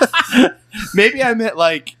my life. Maybe I meant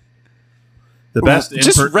like The best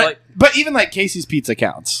just in-person but even like Casey's Pizza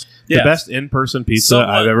counts. the Yeah. best in-person pizza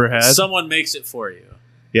I've ever had. Someone makes it for you.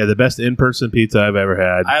 Yeah, the best in-person pizza I've ever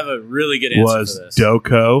had I have a really good answer was for this.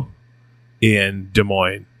 Doco in Des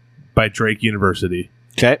Moines by Drake University.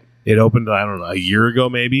 Okay. It opened, I don't know, a year ago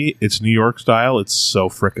maybe. It's New York style. It's so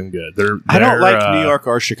freaking good. I don't they're, like New York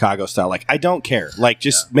or Chicago style. Like I don't care. Like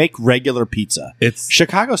just make regular pizza. It's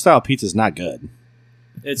Chicago style pizza is not good.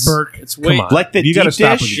 It's Burke. It's Come way. on. Like the you gotta deep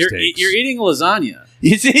stop dish, with these You're, takes. you're eating lasagna.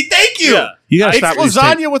 You see, thank you. Yeah. You gotta It's stop with these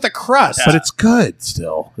lasagna takes. with a crust. But it's good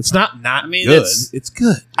still. It's not I mean, good. it's- It's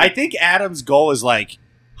good. I think Adam's goal is like,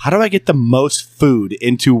 how do I get the most food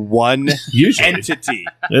into one Usually. entity?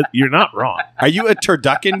 You're not wrong. Are you a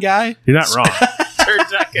turducken guy? You're not wrong.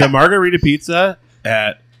 The margarita pizza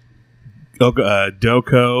at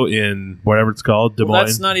Doco in whatever it's called, Des Well, Moines.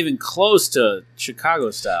 that's not even close to Chicago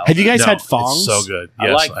style. Have you guys No, had it's fongs? so good. I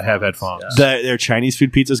Yes, like I have had fongs, fongs. yeah. Their Chinese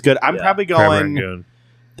food pizza is good. I'm Yeah. probably Crab going. Rangoon.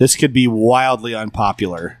 This could be wildly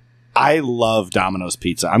unpopular. I love Domino's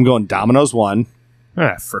pizza. I'm going Domino's 1,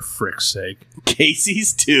 Ah, for frick's sake.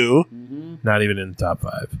 Casey's 2. Mhm. Not even in the top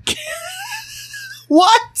 5.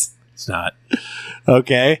 What? It's not.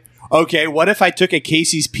 Okay. Okay, what if I took a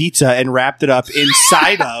Casey's pizza and wrapped it up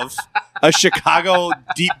inside of a Chicago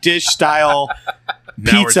deep dish style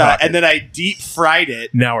Now we're pizza talking. and then I deep fried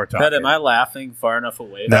it? Now we're talking. But am I laughing far enough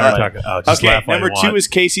away? Now from we're it? talking. Oh, just Okay, laugh while number you 2 want. is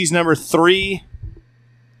Casey's. Number 3,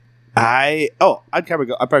 I'd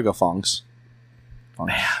probably go Fongs.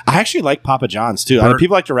 I actually like Papa John's too. I mean, Bert-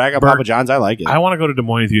 people like to rag on Bert- Papa John's. I like it. I want to go to Des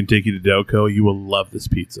Moines with you and take you to Doco. You will love this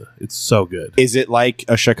pizza. It's so good. Is it like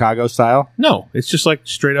a Chicago style? No, it's just like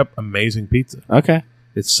straight up amazing pizza. Okay,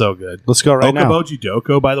 It's so good. let's go right now. Okaboji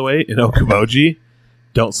Doco, by the way, in Okaboji,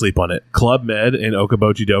 don't sleep on it. Club Med in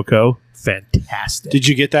Okaboji Doco, fantastic. Did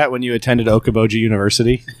you get that when you attended Okaboji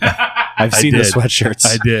University? I've seen the did. sweatshirts.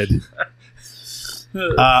 I did.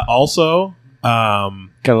 Also,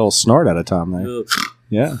 Got a little snort out of Tom there. Ugh.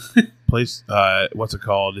 Yeah. place what's it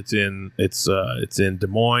called? It's in Des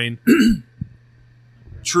Moines.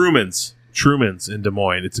 Truman's in Des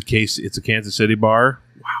Moines. It's a Kansas City bar.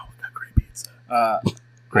 Wow, we got great pizza.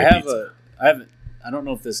 Great I have pizza. I don't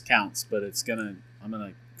know if this counts, but I'm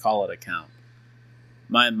gonna call it a count.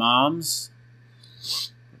 My mom's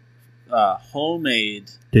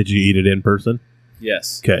homemade. Did you eat it in person?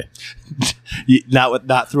 Yes. Okay.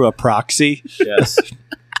 Not through a proxy. Yes.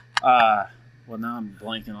 Well, now I'm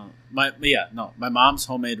blanking on my mom's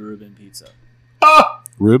homemade Reuben pizza. Oh,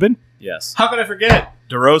 Reuben? Yes. how could I forget?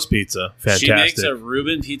 DeRose pizza. Fantastic. She makes a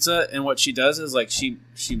Reuben pizza, and what she does is like she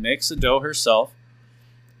makes the dough herself.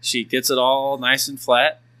 She gets it all nice and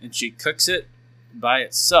flat, and she cooks it by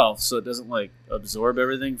itself, so it doesn't like absorb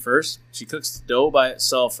everything first. She cooks the dough by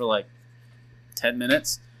itself for like 10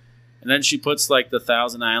 minutes, and then she puts like the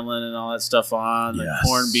Thousand Island and all that stuff on, the Yes.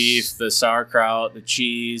 corned beef, the sauerkraut, the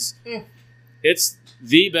cheese. It's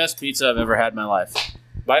the best pizza I've ever had in my life,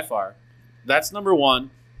 by far. That's number one.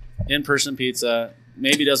 In-person pizza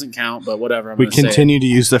maybe doesn't count, but whatever. We continue to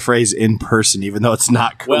use the phrase in person, even though it's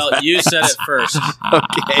not correct. Well, you said it first.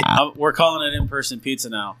 Okay. We're calling it in-person pizza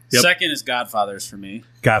now. Yep. Second is Godfather's for me.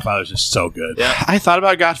 Godfather's just so good. Yeah. I thought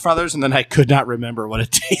about Godfathers, and then I could not remember what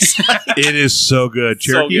it tastes like. It is so good.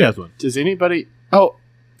 So Cherokee good. has one. Does anybody... Oh,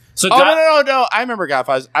 So no. I remember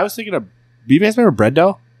Godfathers. I was thinking of... Do you guys remember bread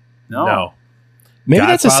dough? No. Maybe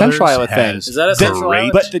that's a Central Iowa Godfather's thing. has Is that a Central great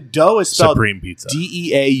Iowa? But the dough is spelled Supreme pizza.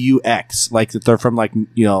 Deaux. Like they're from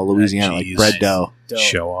Louisiana, like cheese. bread dough. Dough.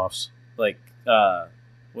 Show offs. Like,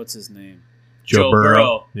 what's his name? Joe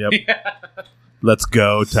Burrow. Yep. Let's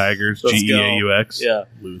go Tigers. Let's go. GEAUX. Yeah.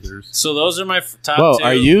 Losers. So those are my top Whoa,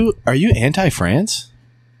 two. are you anti-France?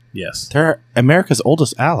 Yes. They're America's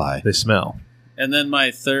oldest ally. They smell. And then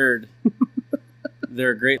my third,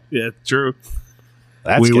 they're great. Yeah, true.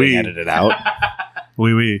 That's Oui, getting oui. edited out.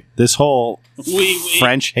 Oui. This whole Oui.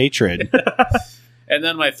 French hatred. And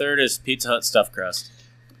then my third is Pizza Hut stuffed crust.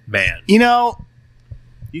 Man. You know,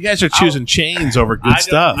 You guys are choosing chains over I good don't-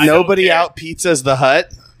 stuff. I don't nobody care. out pizzas the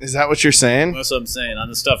Hut. Is that what you're saying? That's what I'm saying on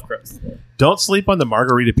the stuffed crust. Don't sleep on the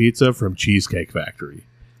margarita pizza from Cheesecake Factory.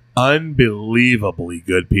 Unbelievably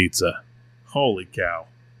good pizza. Holy cow.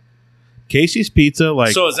 Casey's Pizza,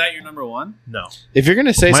 like, So is that your number one? no. If you're going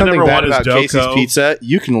to say My something number bad one is about Casey's Doco. Pizza,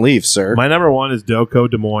 you can leave, sir. My number one is Doco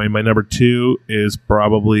Des Moines. My number two is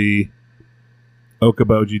probably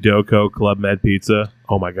Okoboji Doco Club Med Pizza.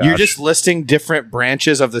 Oh my gosh. You're just listing different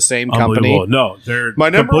branches of the same company. Unbelievable. No, they're My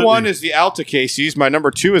number completely- one is the Alta Casey's. My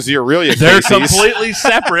number two is the Aurelia They're Casey's. completely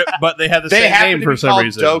separate, but they have the They same happen name to for be some called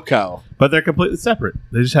reason. Doco. But they're completely separate.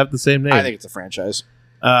 They just have the same name. I think it's a franchise.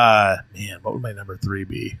 Man, what would my number three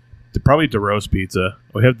be? Probably DeRose Pizza.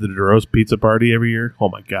 We have the DeRose Pizza Party every year. Oh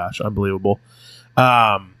my gosh, unbelievable.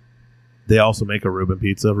 They also make a Reuben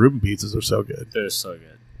pizza. Reuben pizzas are so good. They're so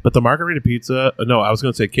good. But the margarita pizza, no, I was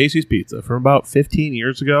going to say Casey's Pizza from about 15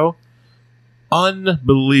 years ago,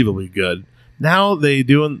 unbelievably good. Now they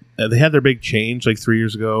had their big change like 3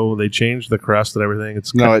 years ago. They changed the crust and everything.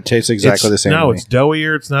 It's No, it tastes exactly the same. No, to me. it's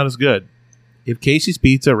doughier. It's not as good. If Casey's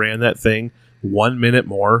Pizza ran that thing 1 minute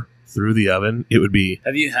more through the oven, it would be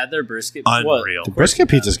Have you had their brisket? unreal. The brisket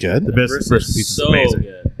pizza's good. The best brisket pizza is so amazing.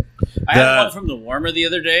 good. I had one from the Warmer the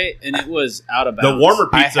other day, and it was out of bounds. The warmer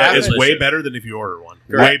I pizza have is it. way better than if you order one.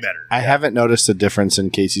 Correct. Way better. I haven't noticed a difference in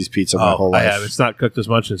Casey's Pizza my whole I life. have. It's not cooked as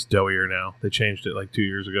much. It's doughier now. They changed it like 2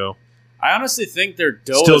 years ago. I honestly think their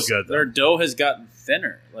dough Still good, though. Their dough has gotten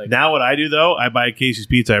thinner. Like Now what I do though, I buy Casey's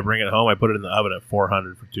Pizza, I bring it home, I put it in the oven at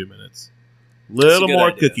 400 for 2 minutes. Little good more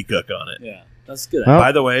idea. cookie cook on it. yeah, that's good. Huh?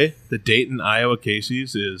 By the way, the Dayton, Iowa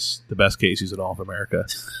Casey's is the best Casey's in all of America.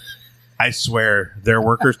 I swear, their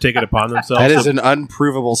workers take it upon themselves. That is an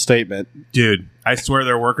unprovable statement. Dude, I swear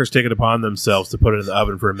their workers take it upon themselves to put it in the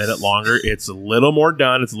oven for a minute longer. It's a little more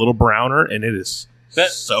done. It's a little browner, and it is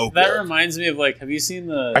so That good. reminds me of like, have you seen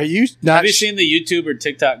the Are you not? have you seen the YouTube or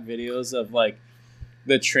TikTok videos of like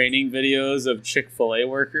the training videos of Chick-fil-A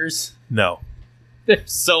workers? No. They're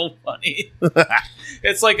so funny.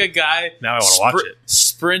 It's like a guy Now I want to watch it.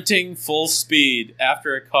 sprinting full speed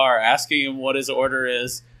after a car, asking him what his order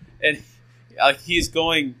is, and he's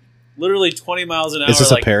going literally 20 miles an hour. Is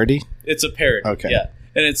this like, a parody? It's a parody. Okay. Yeah.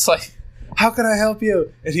 And it's like, how can I help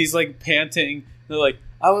you? And he's like panting. They're like,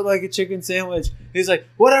 I would like a chicken sandwich. He's like,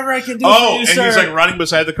 whatever I can do for Oh, you, and sir. he's like running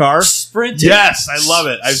beside the car? Sprinting. Yes, I love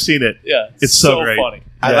it. I've seen it. Yeah. It's so great. funny.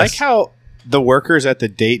 I Yes. like how the workers at the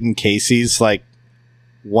Dayton Casey's like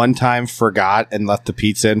one time forgot and left the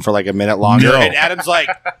pizza in for like a minute longer. No. And Adam's like,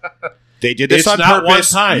 they did this It's on not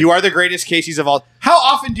purpose. one time. You are the greatest Casey's of all. How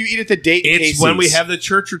often do you eat at the Dayton It's Casey's? when we have the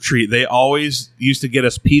church retreat. They always used to get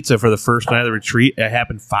us pizza for the first night of the retreat. It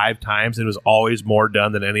happened 5 times, and it was always more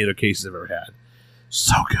done than any other cases I've ever had.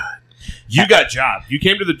 So good. You got jobbed. You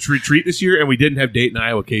came to the retreat this year, and we didn't have Dayton,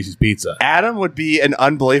 Iowa Casey's Pizza. Adam would be an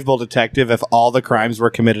unbelievable detective if all the crimes were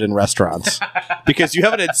committed in restaurants. Because you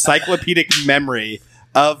have an encyclopedic memory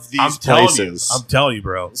of these places. I'm telling you,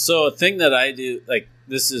 bro. So a thing that I do, like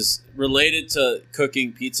this is related to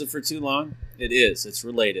cooking pizza for too long. It is. It's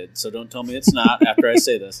related. So don't tell me it's not after I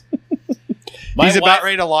say this. He's about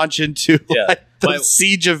ready to launch into the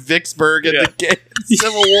siege of Vicksburg and the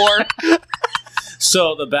Civil War.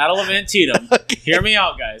 So the Battle of Antietam. Hear me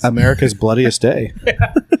out, guys. America's bloodiest day.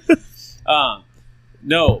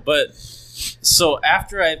 No, but so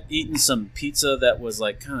after I've eaten some pizza that was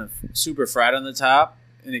like kind of super fried on the top,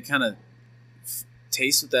 and it kind of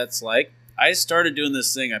tastes what that's like, I started doing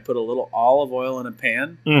this thing. I put a little olive oil in a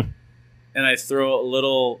pan, and I throw a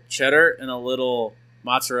little cheddar and a little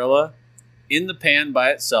mozzarella in the pan by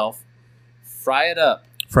itself, fry it up.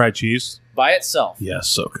 Fried cheese? By itself. Yes,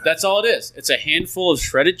 so good. That's all it is. It's a handful of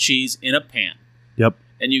shredded cheese in a pan. Yep.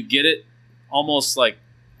 And you get it almost like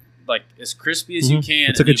as crispy as you can.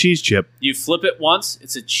 It's like a cheese chip. You flip it once,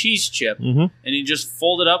 it's a cheese chip, and you just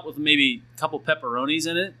fold it up with maybe a couple pepperonis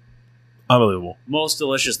in it. Unbelievable. Most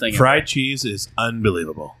delicious thing Fried ever. cheese is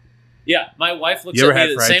unbelievable. Yeah, my wife looks You ever at me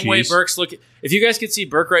had the same fried way cheese? Burke's looking. If you guys could see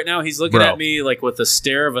Burke right now, he's looking at me like with the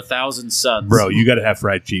stare of 1,000 suns. Bro, you got to have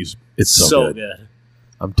fried cheese. It's so good.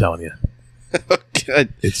 I'm telling you.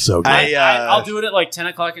 Good. It's so good. I'll do it at like 10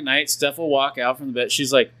 o'clock at night. Steph will walk out from the bed.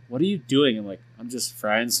 She's like, "What are you doing?" I'm like, "I'm just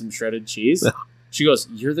frying some shredded cheese." She goes,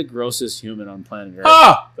 "You're the grossest human on planet Earth."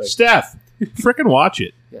 Like, Steph, freaking watch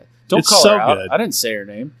it. yeah. Don't It's call so her out. good. I didn't say her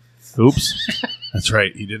name. Oops. That's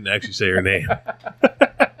right. He didn't actually say her name.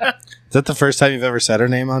 Is that the first time you've ever said her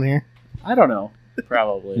name on here? I don't know.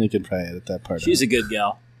 Probably. You can probably edit that part. She's a good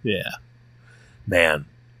gal. Yeah. Man.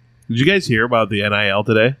 Did you guys hear about the NIL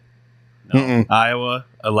today? Mm-mm. Iowa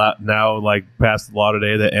passed the law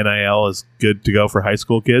today that NIL is good to go for high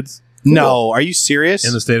school kids. No, are you serious?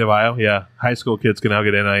 In the state of Iowa, yeah. High school kids can now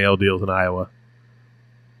get NIL deals in Iowa.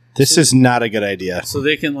 This is not a good idea. So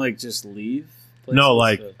they can like just leave? No,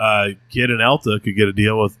 places? kid in Elta could get a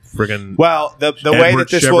deal with friggin' Well, the way Edward that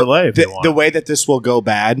this Chevrolet, will if they want. the way that this will go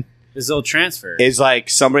bad Is they'll transfer. is like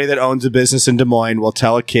somebody that owns a business in Des Moines will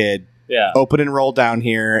tell a kid, yeah. open and roll down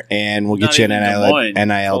here, and we'll Not get you an even Des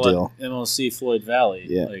NIL Moines. deal. MLC Floyd Valley.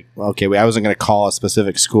 Yeah. Like, Okay, I wasn't going to call a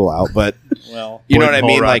specific school out, but well, you know Boyd what I and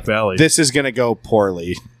mean. Hull Rock Like Valley. this is going to go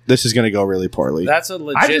poorly. This is going to go really poorly. that's a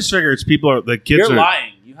legit. I just figure it's the kids You're are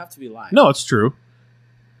lying. You have to be lying. No, it's true.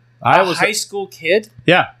 A high school kid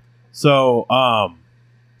Yeah. So,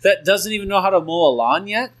 that doesn't even know how to mow a lawn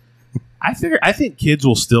yet? I think kids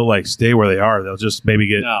will still stay where they are. They'll just maybe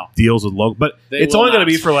get deals with local, but They it's will only going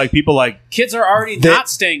to not. be for people Kids are already They- not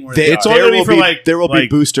staying where they it's are. only gonna be for, there will be like-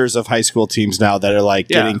 boosters of high school teams now that are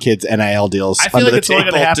getting kids NIL deals. I feel under like the it's only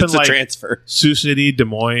table gonna happen, just to transfer. Sioux City, Des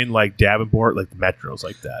Moines, Davenport, the metros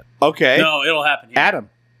like that. Okay, No, it'll happen here. Adam,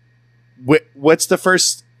 what's the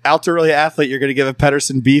first Alta athlete you're going to give a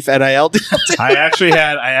Pedersen beef NIL deal? I actually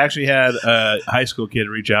had a high school kid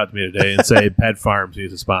reach out to me today and say Pet Farms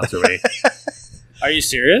needs to sponsor me. Are you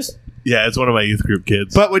serious? Yeah, it's one of my youth group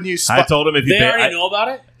kids. But when you I told him if you They pay, already know about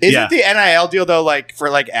it? isn't the NIL deal though for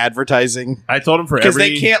advertising? I told him for Because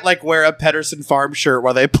every they can't wear a Pedersen farm shirt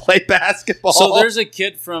while they play basketball. So there's a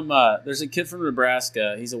kid from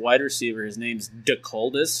Nebraska. He's a wide receiver. His name's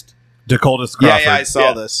DeColdest. Dakota's Crawford. I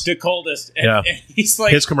saw this. DeColdest. And, Yeah. and he's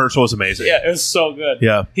like, His commercial was amazing. yeah, it was so good.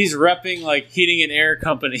 Yeah. He's repping heating and air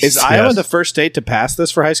companies. Is Iowa the first state to pass this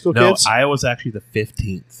for high school No, kids? Iowa's actually the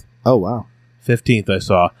 15th. Oh wow. 15th I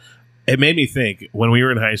saw. It made me think when we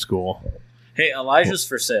were in high school, Hey, Elijah's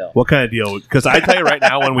for sale. what kind of deal? Because I tell you right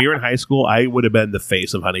now, when we were in high school, I would have been the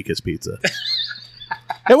face of Honey Kiss Pizza.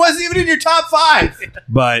 It wasn't even in your top 5.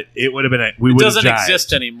 But it would have been, we It would have doesn't jived.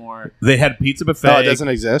 exist anymore. They had pizza buffet. Oh, it doesn't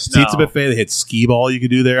exist. No. Pizza buffet. They had skee ball you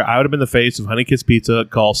could do there. I would have been the face of Honey Kiss Pizza.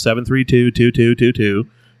 Call 732-2222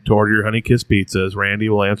 to order your Honey Kiss pizzas. Randy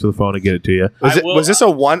will answer the phone and get it to you. Was this a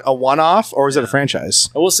one-off or was it a franchise?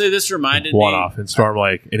 I will say this reminded One me. off in Storm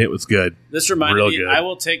Lake, and it was good. This reminded Real me. good. I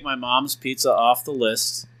will take my mom's pizza off the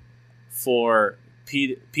list for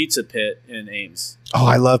Pizza Pit in Ames. Oh,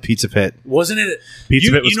 I love Pizza Pit. Wasn't it?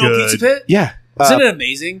 Pizza Pit was you know good. Pizza Pit? Yeah. Isn't it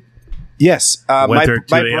amazing? Yes. Went My there too.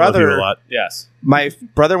 They handled you a brother lot. Yes. my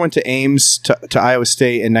brother went to Ames to Iowa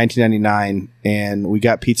State in 1999, and we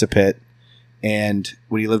got Pizza Pit. And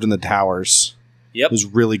when he lived in the towers, Yep. it was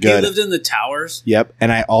really He good. lived in the towers. Yep.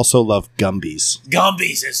 And I also love Gumby's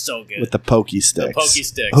Gumby's is so good. with the pokey sticks. The pokey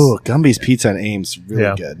sticks. Oh, Gumby's pizza in Ames, really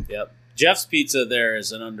Yeah. good. Yep. Jeff's Pizza there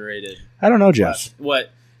is an underrated. I don't know, Jeff.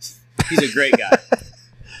 What? He's a great guy.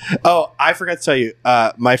 Oh, I forgot to tell you,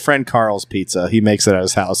 my friend Carl's Pizza. He makes it at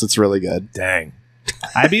his house. It's really good. Dang.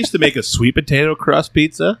 I used to make a sweet potato crust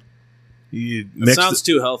pizza. You It mix sounds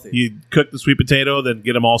too healthy. You cook the sweet potato, then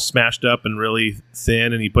get them all smashed up and really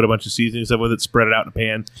thin, and you put a bunch of seasoning stuff with it, spread it out in a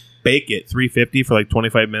pan, bake it 350 for like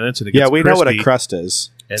 25 minutes, and it gets we know what a crispy. crust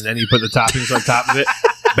is. And then you put the toppings on top of it,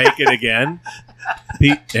 bake it again,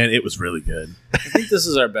 and it was really good. I think this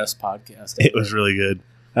is our best podcast. It was really good.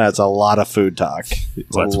 That's a lot of food talk.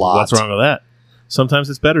 It's What's a lot. wrong with that? Sometimes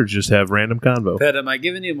it's better to just have random convo. Pet, am I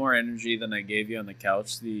giving you more energy than I gave you on the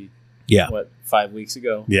couch 5 weeks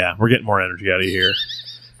ago? Yeah, we're getting more energy out of here.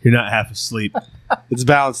 You're not half asleep. It's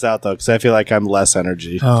balanced out though, because I feel like I'm less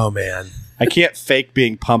energy. Oh, man. I can't fake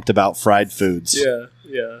being pumped about fried foods.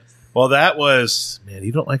 Yeah. Well, that was... Man,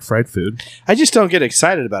 you don't like fried food? I just don't get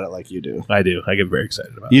excited about it like you do. I do. I get very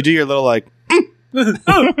excited about You it. do your little like.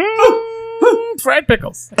 Fried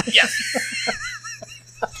pickles.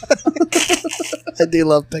 I do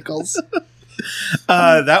love pickles.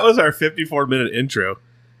 That was our 54-minute intro.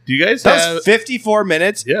 Do you guys That have... was 54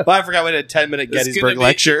 minutes. Yeah. Well, I forgot we had a 10-minute It's Gettysburg gonna be-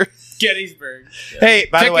 lecture. Gettysburg. Yeah. Hey,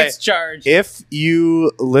 by the way, Tickets charged. if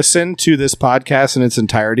you listen to this podcast in its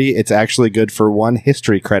entirety, it's actually good for 1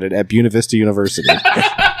 history credit at Buena Vista University.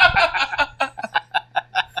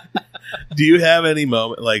 Do you have any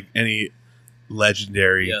moment, like any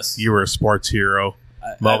legendary, Yes. you were a sports hero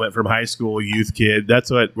moment from high school, youth kid? That's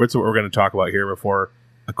what we're going to talk about here before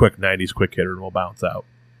a quick 90s quick hitter and we'll bounce out.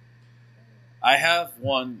 I have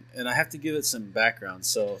one, and I have to give it some background.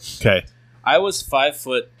 So Okay. I was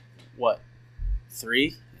 5'3"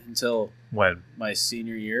 until When? my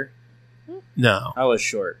senior year. No. I was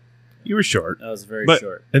short. You were short. I was very But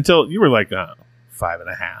short. until you were like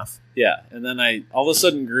 5.5. Yeah, and then I all of a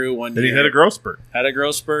sudden grew one Then year. you had a growth spurt. Had a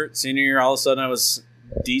growth spurt. Senior year, all of a sudden I was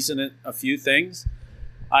decent at a few things.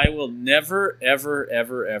 I will never, ever,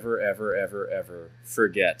 ever, ever, ever, ever, ever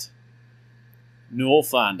forget Newell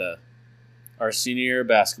Fonda, our senior year of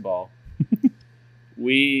basketball.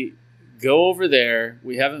 We go over there.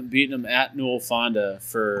 We haven't beaten them at Newell Fonda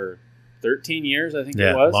for 13 years, I think it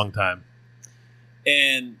Yeah, was. long time.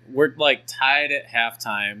 And we're like tied at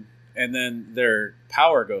halftime, and then their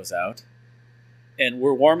power goes out. And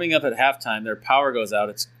we're warming up at halftime. Their power goes out.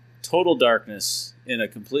 It's total darkness in a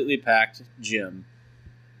completely packed gym.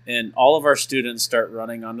 And all of our students start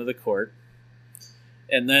running onto the court.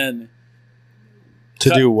 And then To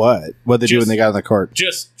do what? What did they do when Just- they got on the court?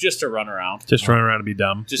 just to run around. Just run around and be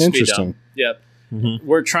dumb. Just to be Interesting. dumb. Yep. Mhm.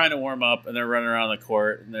 We're trying to warm up, and they're running around the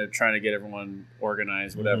court, and they're trying to get everyone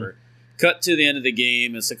organized, whatever. Cut to the end of the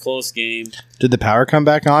game. It's a close game. Did the power come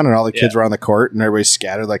back on and all the kids Yeah. were on the court and everybody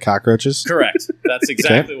scattered like cockroaches? Correct. That's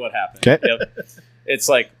exactly what happened. Okay. Yep. It's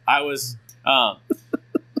like I was.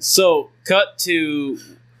 So cut to.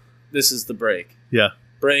 This is the break. Yeah.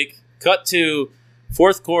 Break. Cut to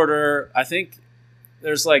fourth quarter. I think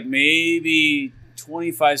there's like maybe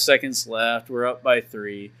 25 seconds left. We're up by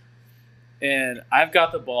 3, and I've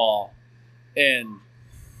got the ball, and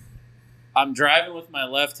I'm driving with my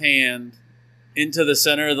left hand into the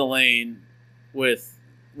center of the lane with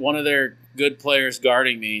one of their good players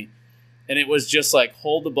guarding me. And it was just like,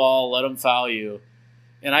 hold the ball, let them foul you.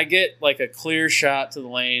 And I get like a clear shot to the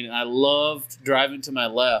lane. And I loved driving to my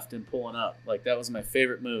left and pulling up. Like, that was my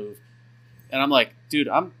favorite move. And I'm like, dude,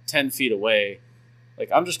 I'm 10 feet away. Like,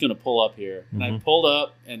 I'm just going to pull up here. And I pulled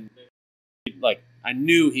up, and like, I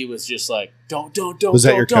knew he was just like, don't. Was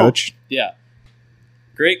that your coach? Yeah.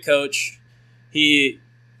 Great coach. He,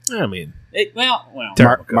 I mean, well,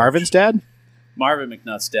 Terrible coach. Marvin's dad? Marvin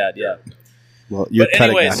McNutt's dad, yeah. Well, you're But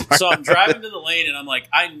cutting anyways, that. so I'm driving to the lane, and I'm like,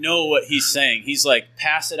 I know what he's saying. He's like,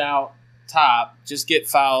 pass it out top, just get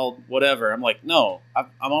fouled, whatever. I'm like, no,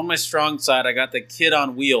 I'm on my strong side. I got the kid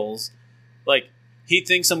on wheels. Like, he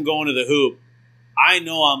thinks I'm going to the hoop. I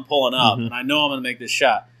know I'm pulling up, and I know I'm going to make this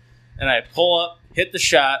shot. And I pull up, hit the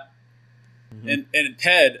shot, and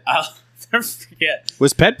Ped, I'll never forget.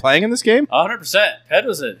 Was Ped playing in this game? 100%. Ped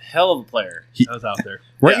was a hell of a player. I was out there.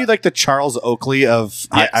 Weren't Yeah. you like the Charles Oakley of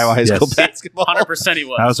Yes. Iowa high school Yes. basketball? 100% he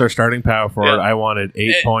was. I was our starting power forward. Yeah. I wanted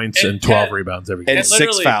 8 And- points and and 12 Ted- rebounds every And game. And 6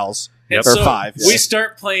 literally- fouls. And Or so 5. We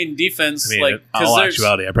start playing defense, I mean, like, in because all there's.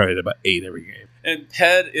 actuality, I probably did about 8 every game. And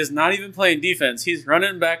Ped is not even playing defense. He's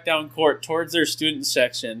running back down court towards their student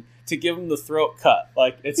section to give them the throat cut.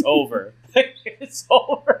 Like, it's over. It's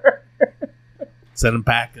over. Send him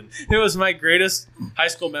packing. It was my greatest high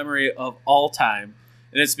school memory of all time.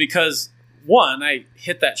 And it's because, one, I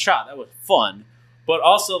hit that shot. That was fun. But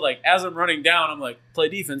also, like, as I'm running down, I'm like, play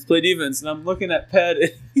defense. And I'm looking at Ped,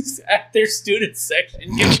 and he's at their student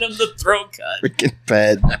section giving them the throat cut. Freaking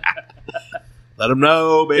Ped. Let him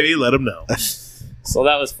know, baby. Let him know. So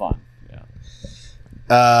that was fun.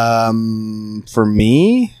 Yeah. For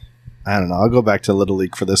me, I don't know. I'll go back to Little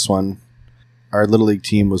League for this one. our little league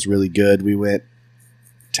team was really good. We went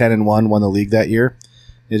 10-1, won the league that year.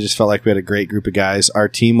 It just felt like we had a great group of guys. Our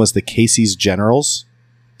team was the Casey's Generals.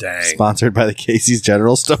 Dang. Sponsored by the Casey's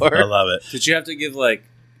General Store. I love it. Did you have to give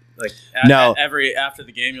No. every after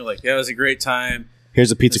the game? You're like, yeah, it was a great time.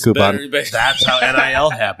 Here's a pizza It's coupon. That's how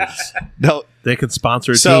NIL happens. No, They can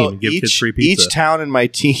sponsor a so team and give kids free pizza. each town in my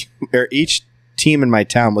team, or each team in my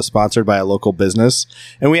town was sponsored by a local business,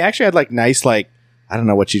 and we actually had nice I don't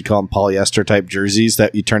know what you'd call them, polyester type jerseys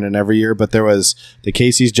that you turn in every year. But there was the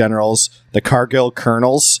Casey's Generals, the Cargill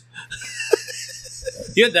Colonels,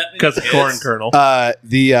 You had that many Because of kids? corn kernel.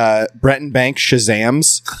 the Brenton Bank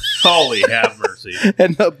Shazams, Holy have mercy.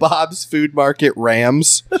 and the Bob's Food Market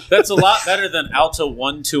Rams. That's a lot better than Alta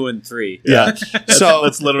 1, 2, and 3. Yeah. So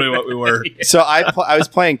That's literally what we were. So I was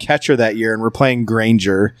playing catcher that year, and we're playing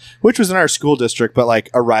Granger, which was in our school district, but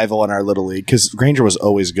a rival in our little league because Granger was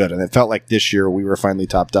always good, and it felt like this year we were finally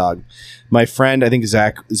top dog. My friend, I think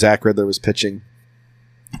Zach Riddler was pitching.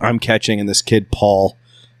 I'm catching, and this kid Paul,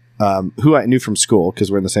 who I knew from school because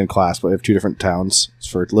we're in the same class, but we have two different towns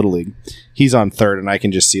for little league. He's on third, and I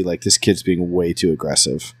can just see this kid's being way too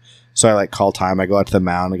aggressive. So I call time. I go out to the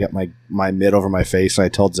mound. I get my mitt over my face, and I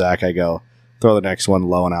told Zach, I go, throw the next one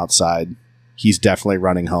low and outside. He's definitely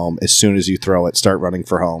running home. As soon as you throw it, start running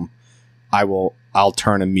for home. I'll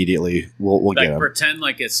turn immediately. We'll get him. Pretend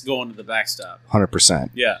like it's going to the backstop.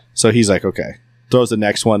 100%. Yeah. So he's like, okay. Throws the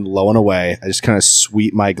next one low and away. I just kind of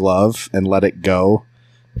sweep my glove and let it go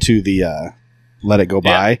to the let it go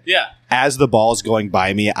by. Yeah. As the ball's going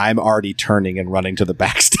by me, I'm already turning and running to the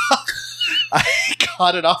backstop. I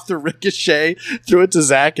caught it off the ricochet, threw it to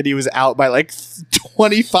Zach, and he was out by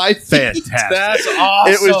 25 feet. Fantastic. That's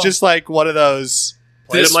awesome. It was just one of those.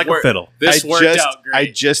 Played him like a fiddle. This worked out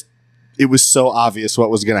great. It was so obvious what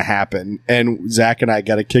was going to happen. And Zach and I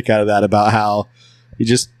got a kick out of that about how he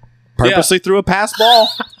just purposely threw a pass ball.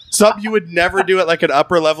 Something you would never do at an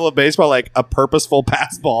upper level of baseball, a purposeful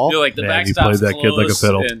pass ball. You're the Man, he backstop's played that kid like a close,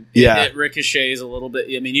 fiddle. and Yeah. it ricochets a little bit.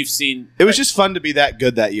 I mean, you've seen... It was just fun to be that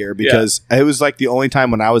good that year because it was the only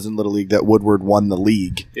time when I was in Little League that Woodward won the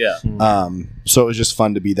league. Yeah. So it was just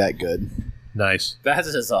fun to be that good. Nice. That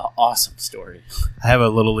is an awesome story. I have a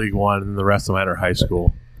little league one, and the rest of mine are high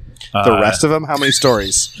school. The rest of them, how many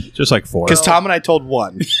stories? Just 4. Because Tom and I told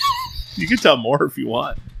one. You can tell more if you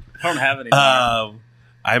want. I don't have any more.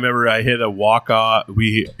 I remember I hit a walk off.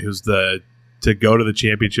 It was to go to the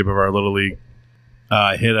championship of our little league. We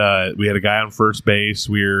had a guy on first base.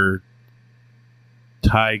 We were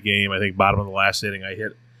tie game. I think bottom of the last inning. I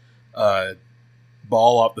hit a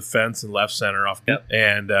ball off the fence in left center off,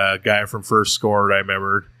 and a guy from first scored. I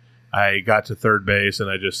remembered. I got to third base and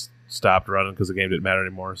I just stopped running because the game didn't matter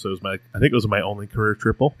anymore. So I think it was my only career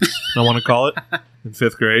triple. I want to call it in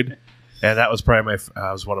 5th grade, and that was probably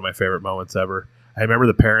was one of my favorite moments ever. I remember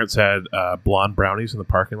the parents had blonde brownies in the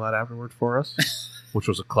parking lot afterwards for us, which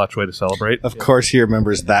was a clutch way to celebrate. Of course, he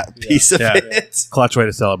remembers that piece of it. Clutch way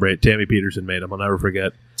to celebrate. Tammy Peterson made them. I'll never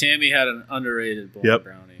forget. Tammy had an underrated blonde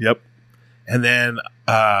brownie. Yep. And then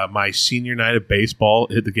my senior night of baseball,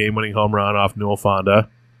 hit the game-winning home run off Newell Fonda.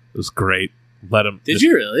 It was great. Let him. Did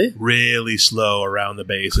you really? Really slow around the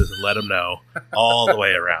bases and let him know all the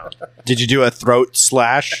way around. Did you do a throat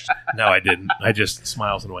slash? No, I didn't. I just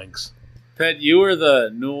smiles and winks. Pet, you were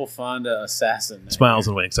the Newell Fonda assassin. Smiles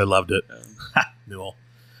and winks. I loved it. Newell.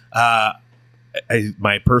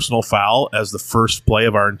 My personal foul as the first play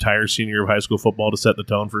of our entire senior year of high school football to set the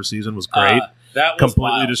tone for a season was great. That was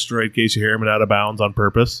completely wild. Destroyed Casey Harriman out of bounds on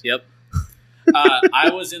purpose. Yep. I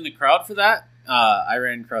was in the crowd for that. I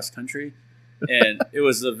ran cross country, and it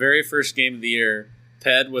was the very first game of the year.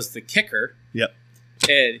 Ped was the kicker. Yep.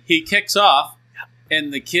 And he kicks off,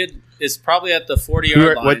 and the kid is probably at the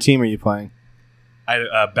 40-yard line. What team are you playing?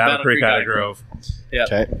 Battle Creek Ida Grove. Yeah.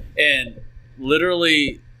 Okay. And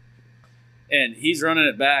literally, and he's running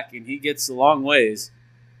it back, and he gets a long ways,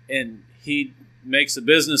 and he makes a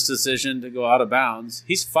business decision to go out of bounds.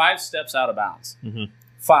 He's 5 steps out of bounds. Mm-hmm.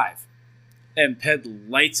 5. And Ped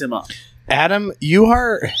lights him up. Adam, you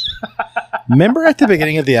are... Remember at the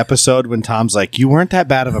beginning of the episode when Tom's like, you weren't that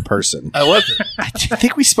bad of a person? I wasn't. I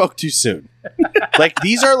think we spoke too soon.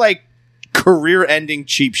 These are career-ending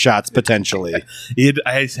cheap shots, potentially.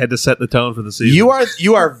 I had to set the tone for the season.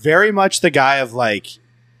 You are very much the guy of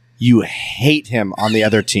you hate him on the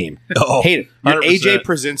other team. Oh, hate him. You're 100%. AJ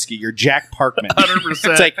Przinsky. You're Jack Parkman.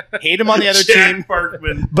 100%. It's hate him on the other Jack team,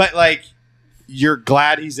 Parkman. but you're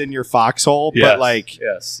glad he's in your foxhole. Yes. But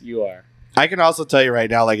Yes, you are. I can also tell you right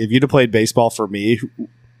now, if you'd have played baseball for me,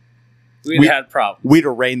 We'd had problems. we'd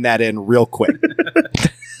have reined that in real quick.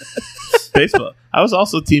 Baseball. I was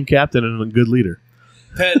also team captain and a good leader.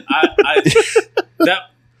 Pet,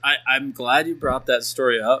 I'm glad you brought that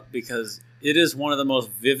story up because it is one of the most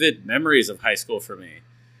vivid memories of high school for me.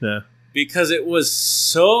 Yeah. Because it was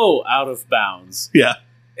so out of bounds. Yeah.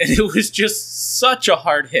 And it was just such a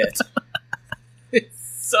hard hit.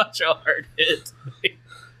 Such a hard hit.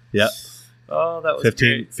 Yeah. Oh, that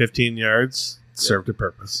was 15 yards served a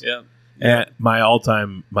purpose. Yeah. And my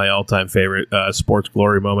all-time favorite sports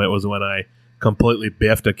glory moment was when I completely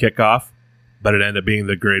biffed a kickoff, but it ended up being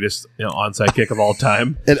the greatest onside kick of all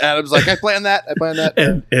time. And Adam's like, I planned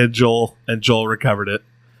that. and Joel recovered it,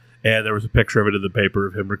 and there was a picture of it in the paper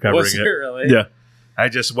of him recovering Was it really? Yeah, I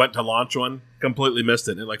just went to launch one, completely missed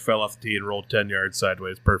it, and it like fell off the tee and rolled 10 yards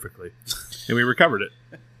sideways perfectly, and we recovered it.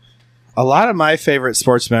 A lot of my favorite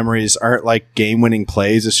sports memories aren't like game-winning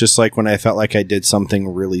plays. It's just like when I felt like I did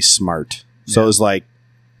something really smart. So it was like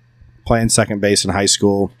playing second base in high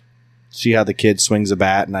school, see how the kid swings a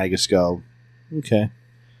bat, and I just go, okay.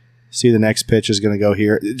 See the next pitch is going to go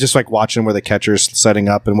here. Just like watching where the catcher's setting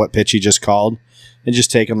up and what pitch he just called, and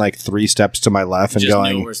just taking like 3 steps to my left and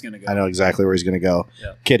going, know where it's gonna go. I know exactly where he's going to go.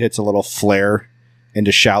 Yeah. Kid hits a little flare into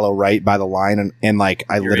shallow right by the line, and like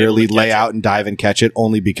I You're literally able to lay catch out it. and dive and catch it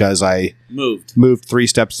only because I moved 3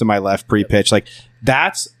 steps to my left pre-pitch. Like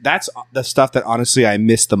that's the stuff that honestly I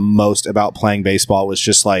miss the most about playing baseball was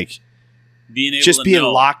just like being able just to being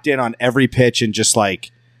know. locked in on every pitch and just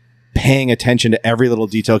like paying attention to every little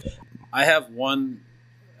detail. I have one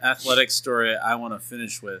athletic story I want to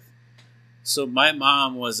finish with. So my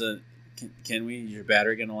mom was can we? Your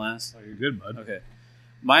battery gonna last? Oh, you're good, bud. Okay.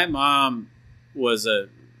 My mom was a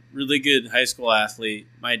really good high school athlete.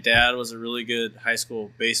 My dad was a really good high school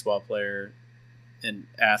baseball player and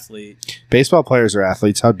athlete. Baseball players are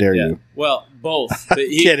athletes. How dare Yeah. you? Well, both. But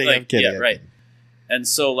he, Kidding, like, I'm kidding. Yeah, right. And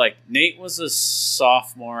so, like, Nate was a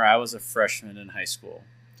sophomore. I was a freshman in high school.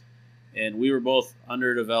 And we were both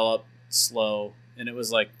underdeveloped, slow. And it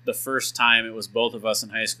was, like, the first time it was both of us in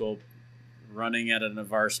high school running at a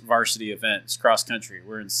varsity event. It's cross country.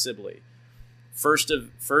 We're in Sibley. First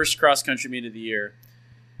cross country meet of the year.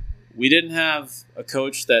 We didn't have a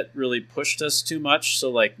coach that really pushed us too much. So,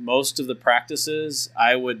 like, most of the practices,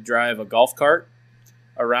 I would drive a golf cart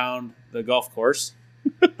around the golf course,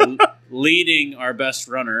 leading our best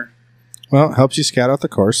runner. Well, it helps you scout out the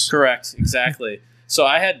course. Correct, exactly. So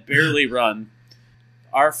I had barely run.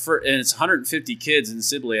 And it's 150 kids in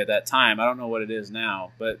Sibley at that time. I don't know what it is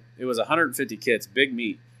now, but it was 150 kids, big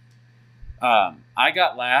meet. I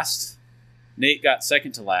got last. Nate got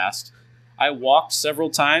second to last. I walked several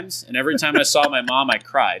times, and every time I saw my mom, I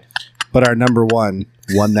cried. But our number one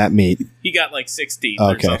won that meet. He got like 16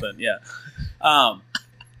 Okay. or something. Yeah.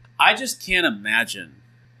 I just can't imagine.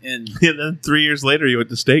 And then 3 years later, you went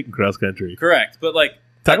to state in cross country. correct, but like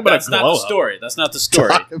Talk about that's a not glow the up. story. That's not the story.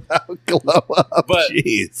 Talk about glow up. But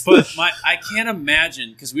Jeez. but I can't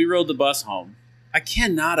imagine because we rode the bus home. I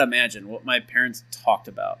cannot imagine what my parents talked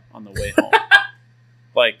about on the way home.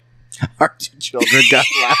 Like, Our 2 children got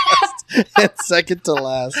last and second to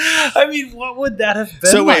last. I mean, what would that have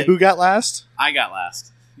been? So wait, like? who got last? I got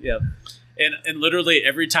last. Yep. And literally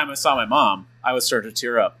every time I saw my mom, I would start to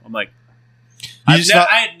tear up. I'm like, I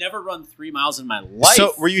had never run 3 miles in my life.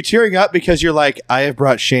 So were you tearing up because you're like, I have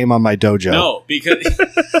brought shame on my dojo? No,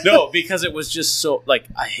 because it was just so like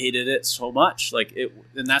I hated it so much. Like it,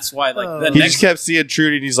 and that's why like the He next just kept seeing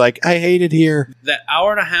Trudy and he's like, I hate it here. that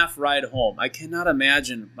hour and a half ride home. I cannot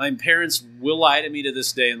imagine. My parents will lie to me to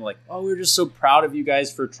this day and like, oh, we're just so proud of you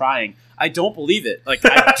guys for trying. I don't believe it. Like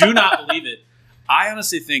I do not believe it. I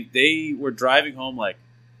honestly think they were driving home like,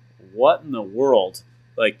 what in the world?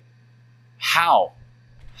 Like, how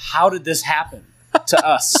did this happen to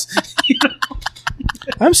us?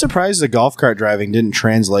 I'm surprised the golf cart driving didn't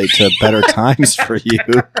translate to better times for you.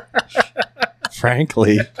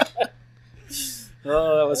 Frankly.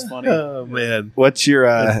 Oh, that was funny. Oh, man. What's your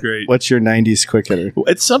That's great. what's your 90s quick hitter?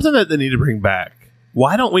 It's something that they need to bring back.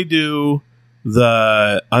 Why don't we do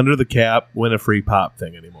the under the cap, win a free pop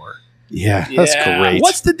thing anymore? Yeah, that's Yeah. great.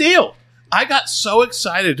 What's the deal? I got so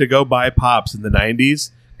excited to go buy pops in the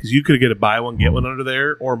 90s because you could get a buy one, get one under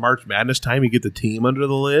there, or March Madness time, you get the team under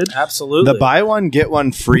the lid. Absolutely. The buy one get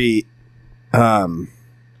one free and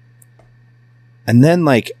then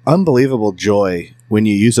like unbelievable joy when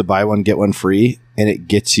you use a buy one get one free and it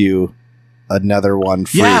gets you another one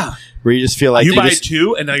free. Yeah. Where you just feel like you buy just,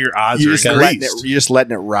 2, and now your odds you're are just letting increased. you're just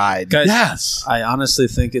letting it ride. Guys, Yes. I honestly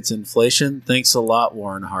think it's inflation. Thanks a lot,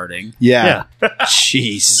 Warren Harding. Yeah.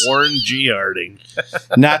 Jeez. Warren G. Harding.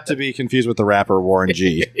 Not to be confused with the rapper Warren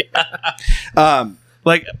G.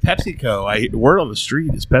 Like PepsiCo, word on the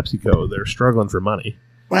street is PepsiCo. They're struggling for money.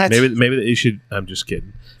 What? Maybe they should. I'm just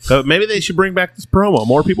kidding. So maybe they should bring back this promo.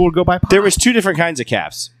 More people would go buy pop. There was 2 different kinds of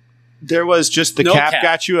caps. There was just the No cap cap.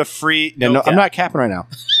 got you a free. No, No no, cap. I'm not capping right now.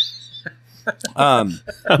 I'm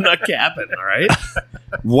not capping. All right.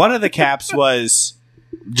 One of the caps was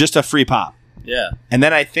just a free pop. Yeah. And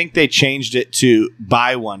then I think they changed it to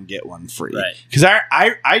buy one, get one free. Right. Because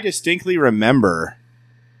I distinctly remember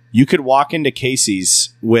you could walk into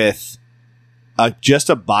Casey's with just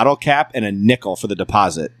a bottle cap and a nickel for the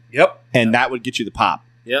deposit, Yep. and that would get you the pop.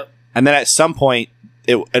 Yep. And then at some point,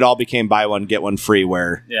 it all became buy one, get one free,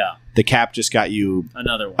 where Yeah. the cap just got you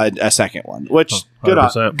Another one. a second one, which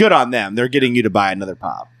 100%. good on them. They're getting you to buy another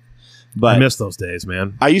pop. But I miss those days,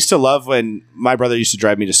 man. I used to love when my brother used to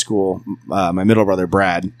drive me to school, my middle brother,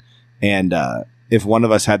 Brad. And if one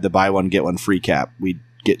of us had the buy one, get one free cap, we'd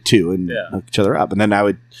get 2 and hook each other up. And then I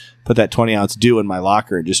would put that 20-ounce dew in my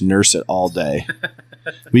locker and just nurse it all day.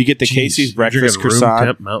 We get the Jeez, Casey's you're breakfast drinking room croissant.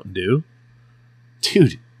 temp Mountain Dew.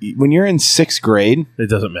 Dude, when you're in 6th grade, It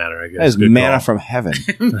doesn't matter. I guess that is Good manna call. from heaven.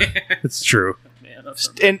 It's true. Man, that's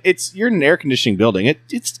And you're in an air conditioning building. It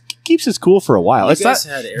keeps us cool for a while. you It's guys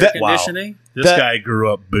not had air that- conditioning? This The- guy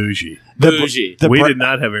grew up bougie. Bougie. The we br- did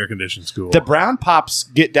not have air conditioned school. The brown pops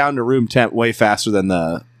get down to room temp way faster than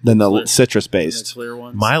the Clear. citrus The based. clear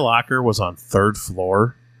ones. My locker was on 3rd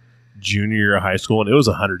floor, junior year of high school, and it was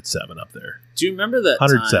 107 up there. Do you remember that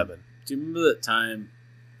 107. time? Do you remember that time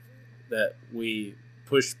that we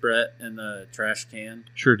pushed Brett in the trash can?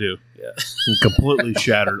 Sure do. Yeah. And completely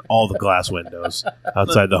shattered all the glass windows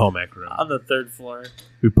outside the home ec room. On the 3rd floor.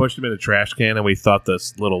 We pushed him in a trash can, and we thought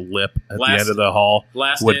this little lip at the Last- end of the hall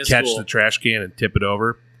Last day would of catch school. the trash can and tip it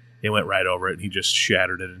over. It went right over it, and he just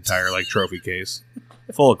shattered it entire like trophy case,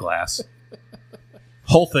 full of glass.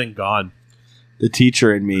 Whole thing gone. The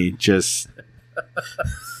teacher and me just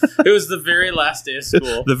It was the very last day of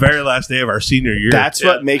school. The very last day of our senior year. that's Yeah.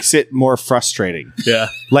 what makes it more frustrating. yeah.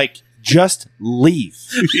 Like, just leave.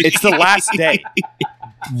 It's the last day.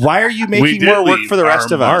 Why are you We making did more work leave for the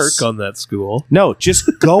rest our of us? mark on that school. No, just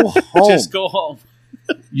go home. Just go home.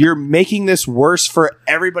 You're making this worse for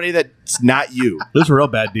everybody that's not you. It was a real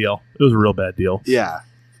bad deal. It was a real bad deal. Yeah.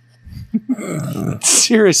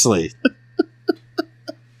 Seriously.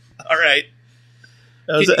 All right.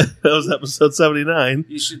 That was episode 79.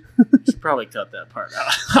 You should probably cut that part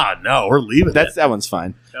out. Oh, no, we're leaving That one's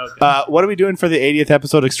fine. Okay. What are we doing for the 80th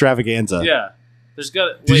episode extravaganza? yeah. There's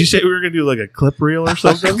got. Did you say we were going to do like a clip reel or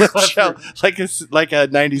something? Clip show, like a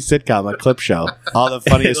 90s sitcom, a clip show. All the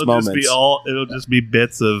funniest moments. It'll just be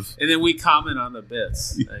bits of And then we comment on the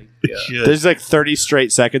bits. Like, shit. There's like 30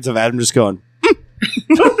 straight seconds of Adam just going,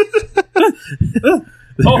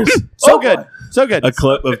 oh, so good. So good. A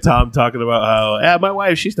clip of Tom talking about how my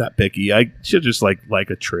wife, she's not picky. She'll just like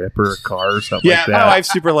a trip or a car or something Yeah, like that. my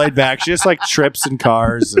wife's super laid back. She just like trips and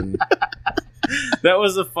cars and that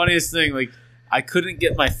was the funniest thing. Like, I couldn't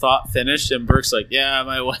get my thought finished, and Burke's like, "Yeah,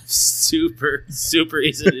 my wife's super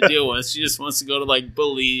easy to deal with. She just wants to go to like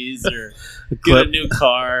Belize or get a new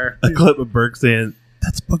car." A clip of Burke saying,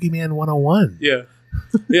 "That's Boogeyman 101." Yeah,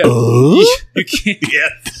 yeah. You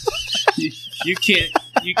can't. You can't.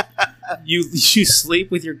 You sleep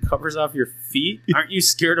with your covers off your feet. Aren't you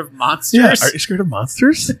scared of monsters? Yeah, are you scared of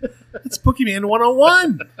monsters? That's Boogeyman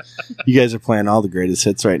 101. you guys are playing all the greatest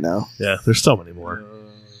hits right now. Yeah, there's so many more.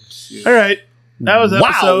 All right. That was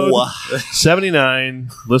episode 79.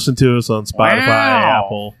 Listen to us on Spotify, Wow.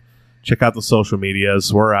 Apple. Check out the social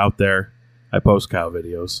medias. We're out there. I post cow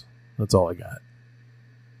videos. That's all I got.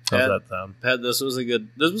 How's that sound? Pat, this was a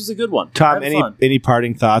good one. Tom, Had fun. any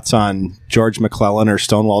parting thoughts on George McClellan or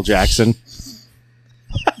Stonewall Jackson?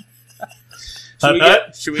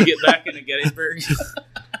 Should we get back into Gettysburg?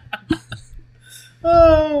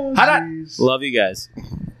 Oh, How'd I- geez. Love you guys.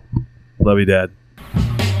 Love you, Dad.